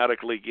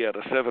automatically get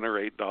a $7 or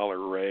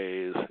 $8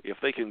 raise if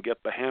they can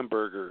get the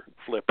hamburger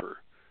flipper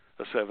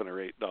a $7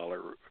 or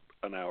 $8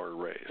 an hour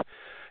raise,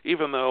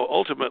 even though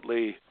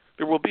ultimately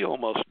there will be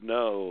almost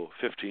no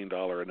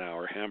 $15 an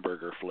hour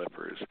hamburger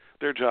flippers.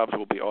 Their jobs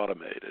will be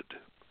automated.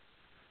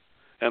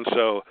 And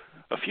so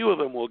a few of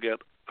them will get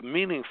a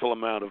meaningful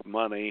amount of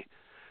money,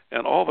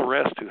 and all the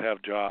rest who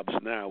have jobs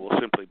now will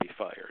simply be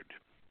fired.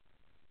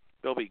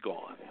 They'll be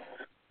gone.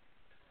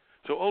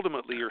 So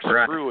ultimately, you're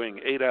Right. screwing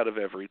 8 out of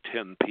every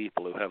 10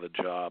 people who have a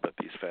job at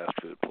these fast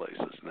food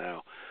places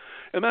now.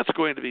 And that's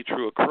going to be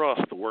true across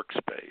the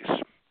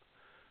workspace.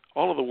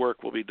 All of the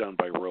work will be done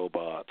by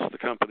robots. The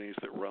companies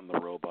that run the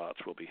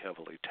robots will be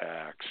heavily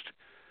taxed.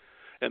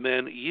 And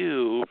then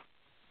you,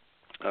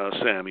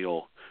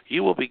 Samuel,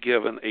 you will be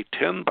given a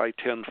 10 by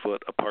 10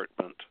 foot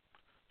apartment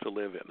to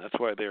live in. That's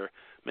why they're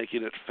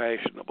making it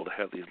fashionable to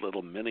have these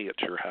little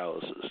miniature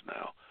houses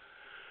now.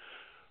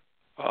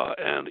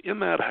 And in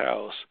that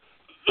house,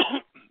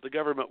 the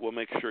government will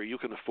make sure you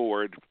can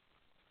afford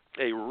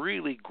a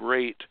really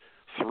great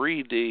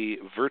 3D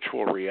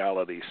virtual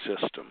reality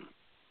system.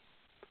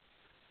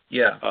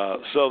 Yeah.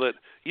 So that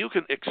you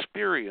can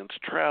experience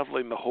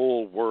traveling the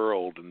whole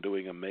world and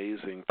doing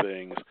amazing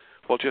things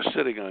while just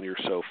sitting on your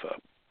sofa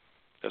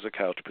as a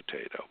couch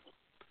potato.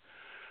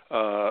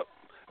 Wow.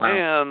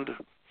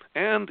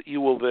 And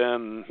you will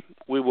then,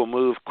 we will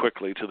move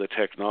quickly to the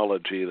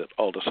technology that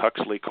Aldous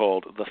Huxley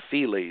called the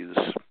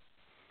Feelies.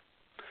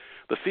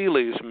 The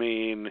Feelies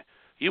mean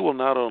you will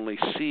not only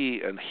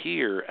see and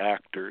hear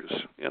actors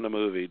in a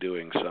movie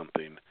doing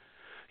something,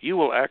 you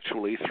will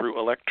actually, through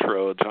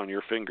electrodes on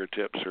your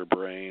fingertips or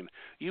brain,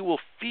 you will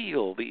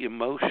feel the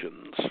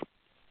emotions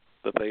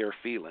that they are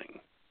feeling.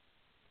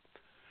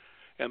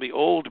 And the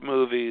old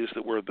movies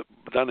that were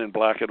done in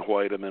black and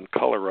white and then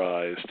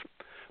colorized,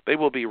 they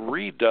will be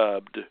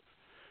redubbed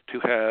to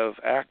have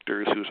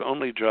actors whose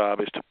only job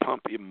is to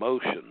pump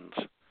emotions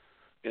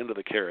into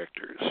the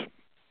characters.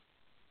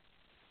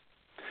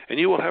 And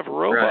you will have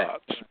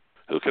robots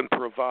who can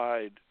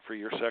provide for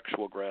your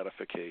sexual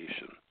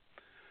gratification.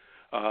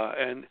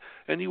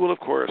 And you will, of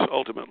course,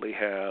 ultimately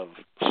have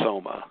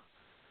Soma.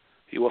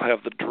 You will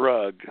have the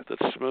drug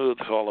that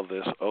smooths all of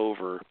this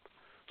over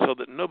so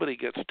that nobody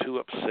gets too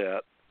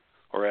upset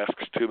or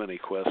asks too many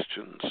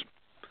questions.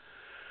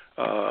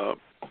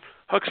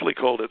 Huxley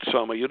called it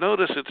Soma. You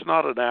notice it's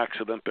not an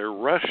accident. They're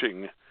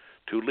rushing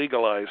to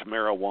legalize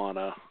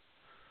marijuana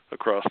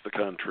across the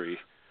country,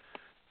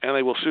 and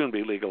they will soon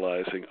be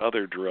legalizing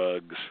other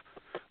drugs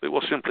that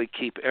will simply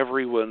keep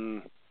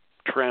everyone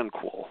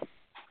tranquil,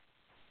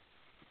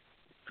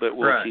 that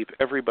will keep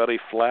everybody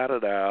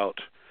flatted out,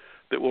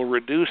 that will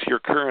reduce your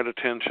current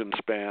attention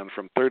span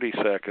from 30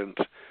 seconds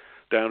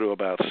down to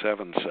about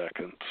 7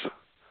 seconds.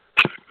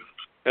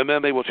 And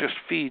then they will just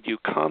feed you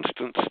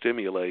constant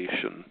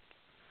stimulation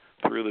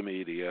through the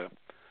media.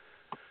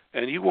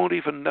 And you won't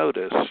even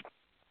notice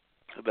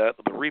that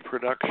the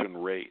reproduction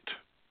rate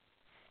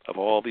of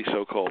all the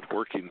so-called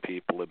working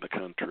people in the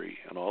country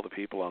and all the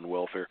people on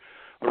welfare,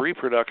 the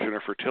reproduction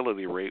or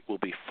fertility rate will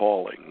be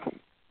falling.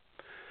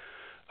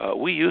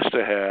 We used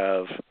to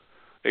have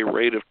a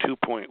rate of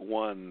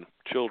 2.1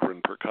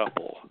 children per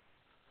couple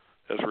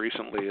as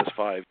recently as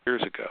 5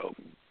 years ago.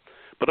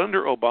 But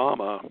under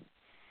Obama,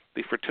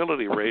 the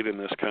fertility rate in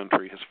this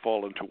country has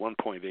fallen to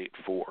 1.84,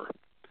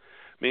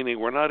 meaning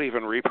we're not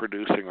even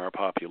reproducing our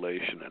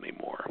population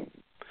anymore.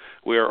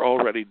 We are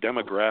already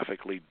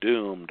demographically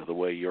doomed the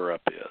way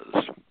Europe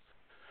is.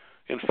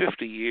 In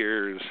 50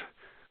 years,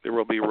 there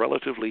will be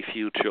relatively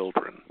few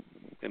children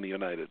in the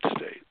United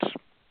States.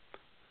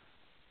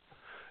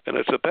 And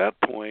it's at that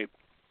point,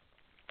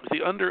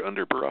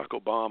 under Barack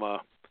Obama,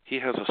 he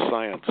has a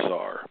science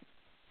czar.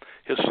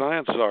 His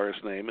science czar's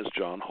name is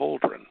John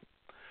Holdren.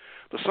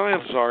 The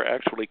science czar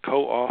actually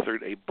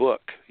co-authored a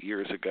book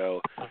years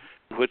ago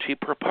in which he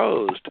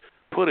proposed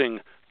putting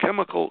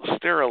chemical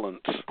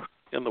sterilants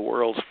in the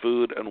world's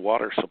food and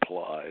water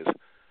supplies,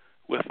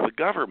 with the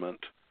government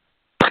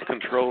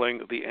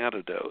controlling the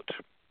antidote.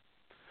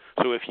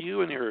 So if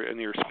you and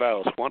your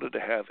spouse wanted to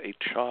have a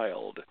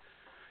child,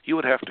 you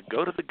would have to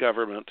go to the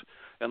government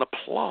and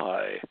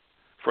apply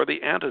for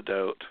the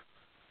antidote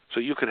so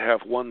you could have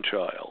one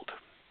child.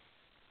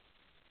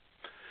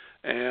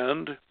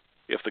 And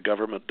if the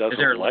government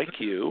doesn't like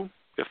you,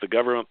 if the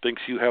government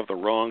thinks you have the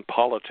wrong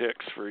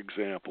politics, for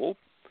example,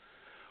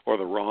 or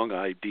the wrong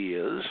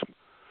ideas,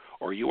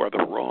 or you are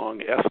the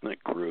wrong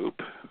ethnic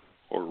group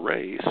or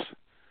race,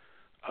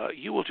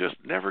 you will just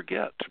never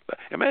get.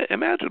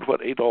 Imagine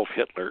what Adolf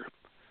Hitler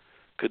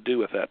could do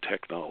with that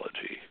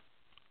technology,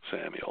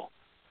 Samuel.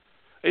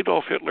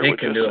 Adolf Hitler would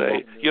just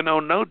say,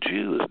 no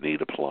Jews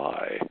need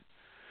apply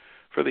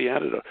for the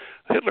antidote.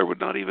 Hitler would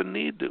not even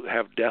need to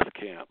have death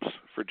camps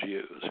for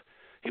Jews.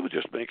 He would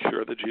just make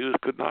sure the Jews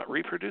could not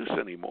reproduce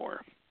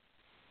anymore.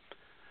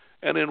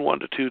 And in 1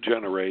 to 2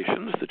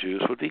 generations, the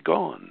Jews would be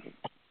gone.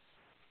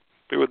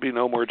 There would be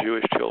no more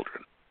Jewish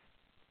children.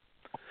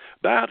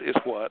 That is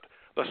what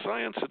the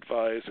science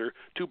advisor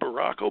to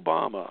Barack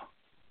Obama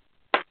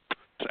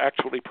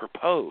actually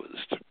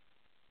proposed.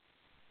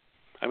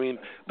 I mean,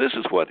 this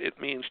is what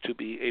it means to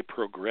be a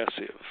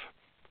progressive,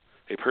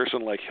 a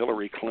person like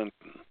Hillary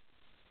Clinton.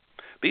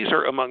 These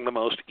are among the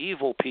most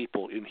evil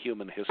people in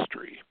human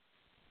history.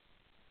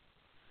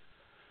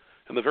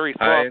 And the very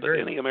thought that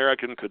any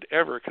American could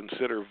ever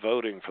consider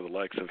voting for the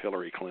likes of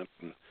Hillary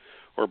Clinton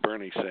or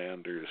Bernie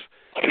Sanders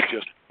is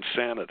just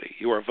insanity.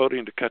 You are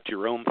voting to cut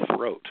your own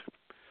throat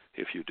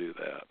if you do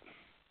that.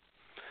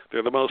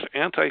 They're the most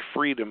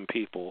anti-freedom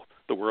people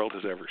the world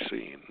has ever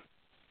seen.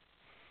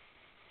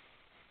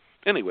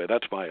 Anyway,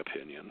 that's my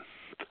opinion,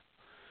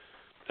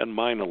 and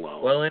mine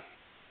alone. Well,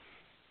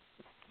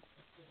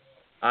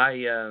 I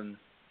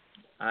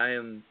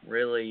am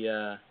really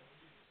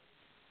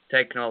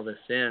taking all this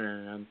in,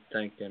 and I'm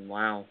thinking,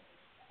 wow,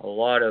 a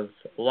lot of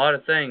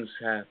things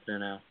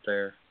happening out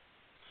there.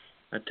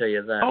 I tell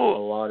you that, a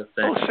lot of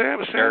things. Oh,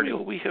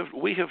 Samuel, we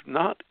have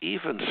not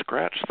even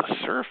scratched the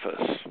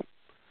surface.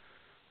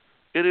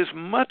 It is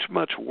much,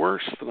 much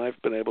worse than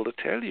I've been able to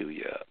tell you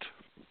yet.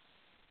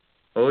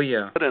 Oh,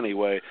 yeah. But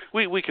anyway,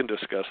 we can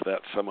discuss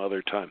that some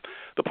other time.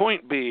 The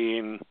point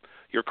being,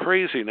 you're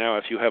crazy now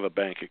if you have a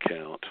bank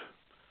account.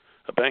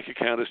 A bank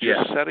account is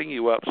just setting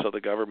you up so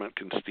the government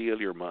can steal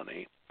your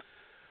money.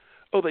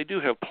 Oh, they do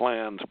have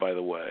plans, by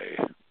the way,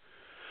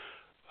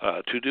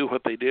 to do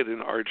what they did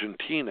in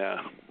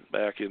Argentina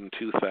back in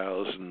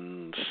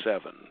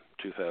 2007,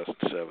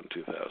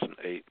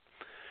 2008.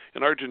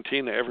 In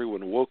Argentina,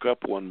 everyone woke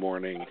up one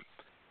morning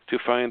to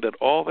find that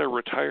all their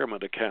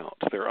retirement accounts,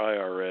 their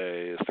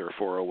IRAs, their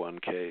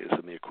 401ks,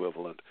 and the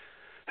equivalent,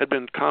 had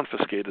been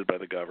confiscated by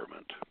the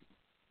government.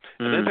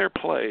 And in their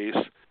place,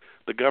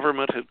 the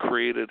government had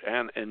created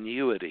an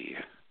annuity,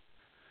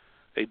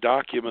 a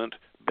document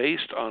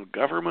based on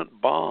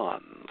government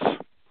bonds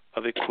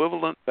of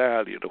equivalent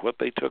value to what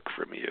they took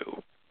from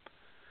you.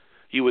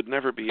 You would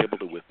never be able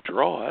to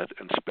withdraw it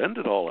and spend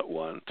it all at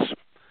once.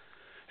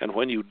 And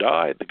when you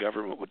died, the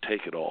government would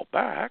take it all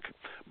back.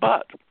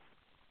 But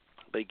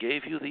they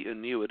gave you the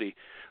annuity.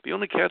 The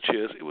only catch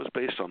is it was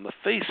based on the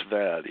face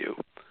value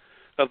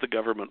of the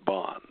government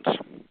bonds.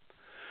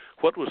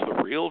 What was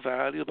the real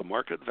value, the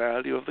market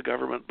value of the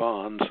government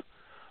bonds?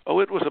 Oh,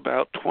 it was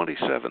about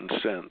 27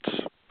 cents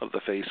of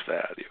the face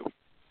value.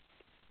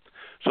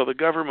 So the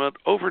government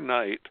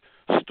overnight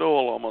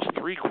stole almost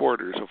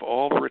 3/4 of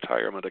all the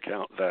retirement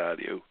account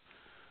value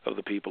of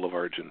the people of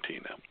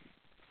Argentina.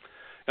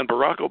 And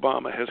Barack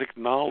Obama has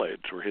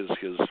acknowledged, or his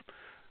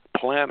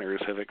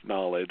planners have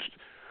acknowledged,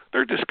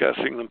 they're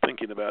discussing and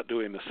thinking about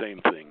doing the same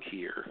thing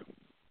here.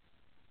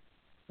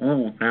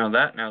 Oh, now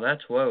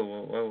that's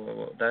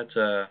whoa. That's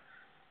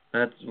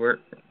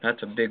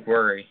a big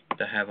worry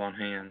to have on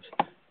hands.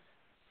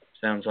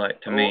 Sounds like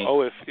to me.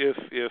 Oh,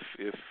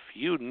 if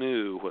you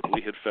knew what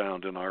we had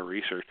found in our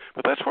research,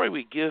 but that's why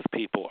we give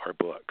people our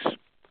books.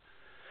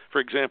 For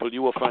example,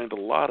 you will find a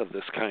lot of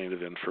this kind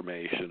of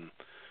information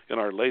in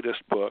our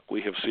latest book.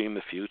 We have seen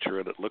the future,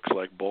 and it looks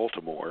like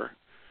Baltimore.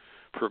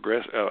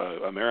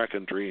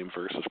 American Dream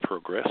versus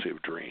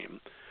Progressive Dream.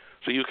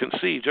 So you can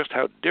see just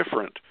how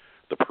different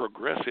the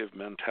progressive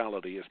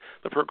mentality is.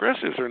 The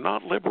progressives are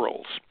not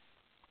liberals.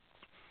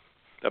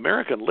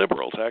 American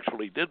liberals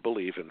actually did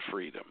believe in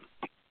freedom.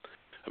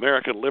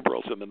 American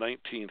liberals in the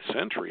 19th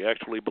century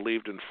actually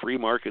believed in free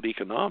market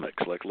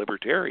economics like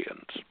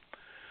libertarians.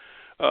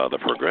 The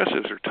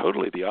progressives are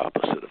totally the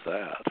opposite of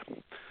that.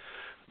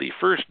 The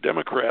first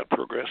Democrat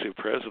progressive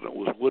president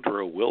was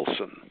Woodrow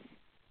Wilson.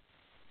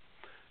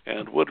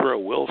 And Woodrow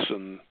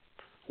Wilson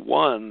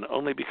won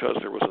only because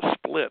there was a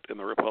split in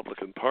the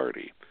Republican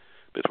Party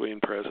between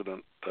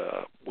President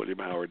William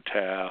Howard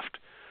Taft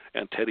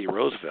and Teddy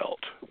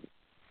Roosevelt.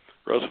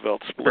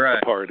 Roosevelt split the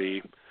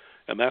party,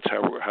 and that's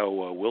how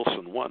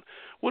Wilson won.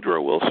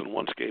 Woodrow Wilson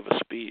once gave a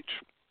speech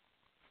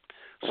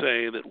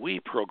saying that we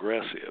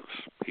progressives,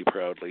 he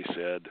proudly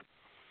said,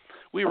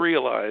 we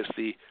realize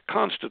the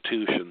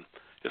Constitution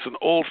is an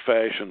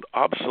old-fashioned,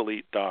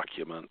 obsolete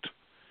document.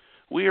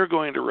 We are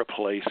going to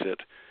replace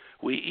it.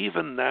 We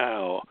even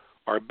now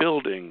are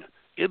building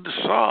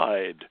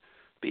inside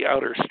the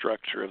outer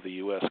structure of the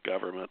U.S.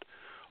 government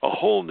a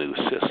whole new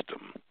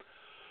system.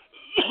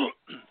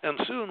 And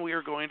soon we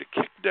are going to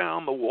kick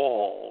down the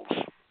walls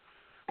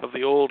of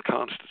the old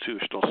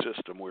constitutional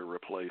system we're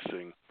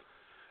replacing,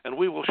 and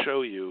we will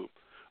show you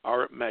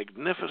our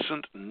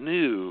magnificent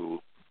new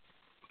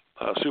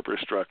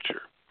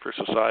superstructure for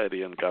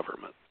society and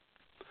government.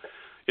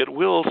 It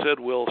will, said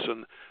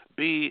Wilson,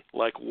 be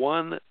like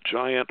one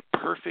giant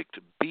perfect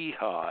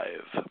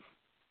beehive.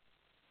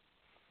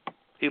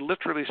 He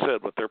literally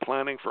said what they're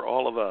planning for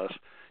all of us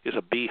is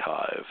a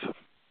beehive.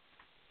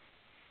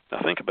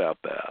 Now think about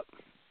that.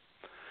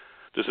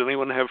 Does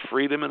anyone have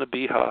freedom in a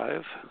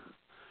beehive?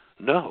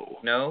 No.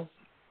 No?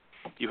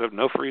 You have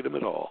no freedom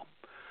at all.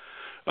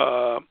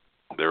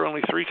 There are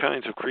only 3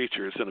 kinds of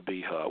creatures in a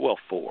beehive. Well,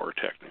 4,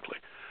 technically.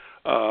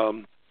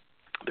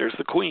 There's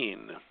the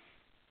queen,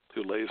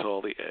 who lays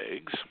all the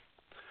eggs.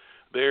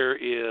 There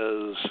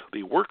is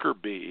the worker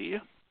bee,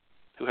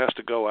 who has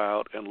to go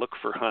out and look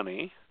for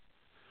honey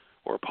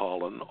or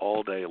pollen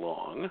all day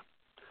long.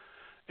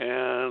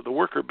 And the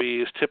worker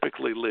bees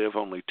typically live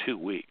only 2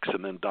 weeks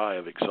and then die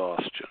of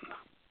exhaustion.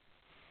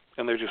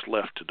 And they're just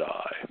left to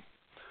die.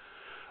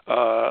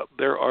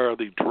 There are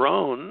the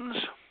drones,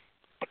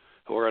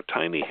 who are a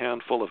tiny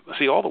handful of...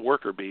 See, all the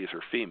worker bees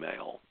are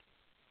female.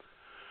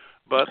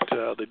 But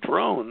the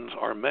drones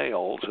are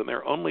males, and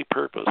their only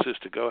purpose is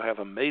to go have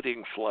a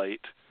mating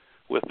flight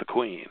with the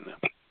queen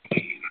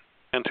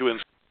and to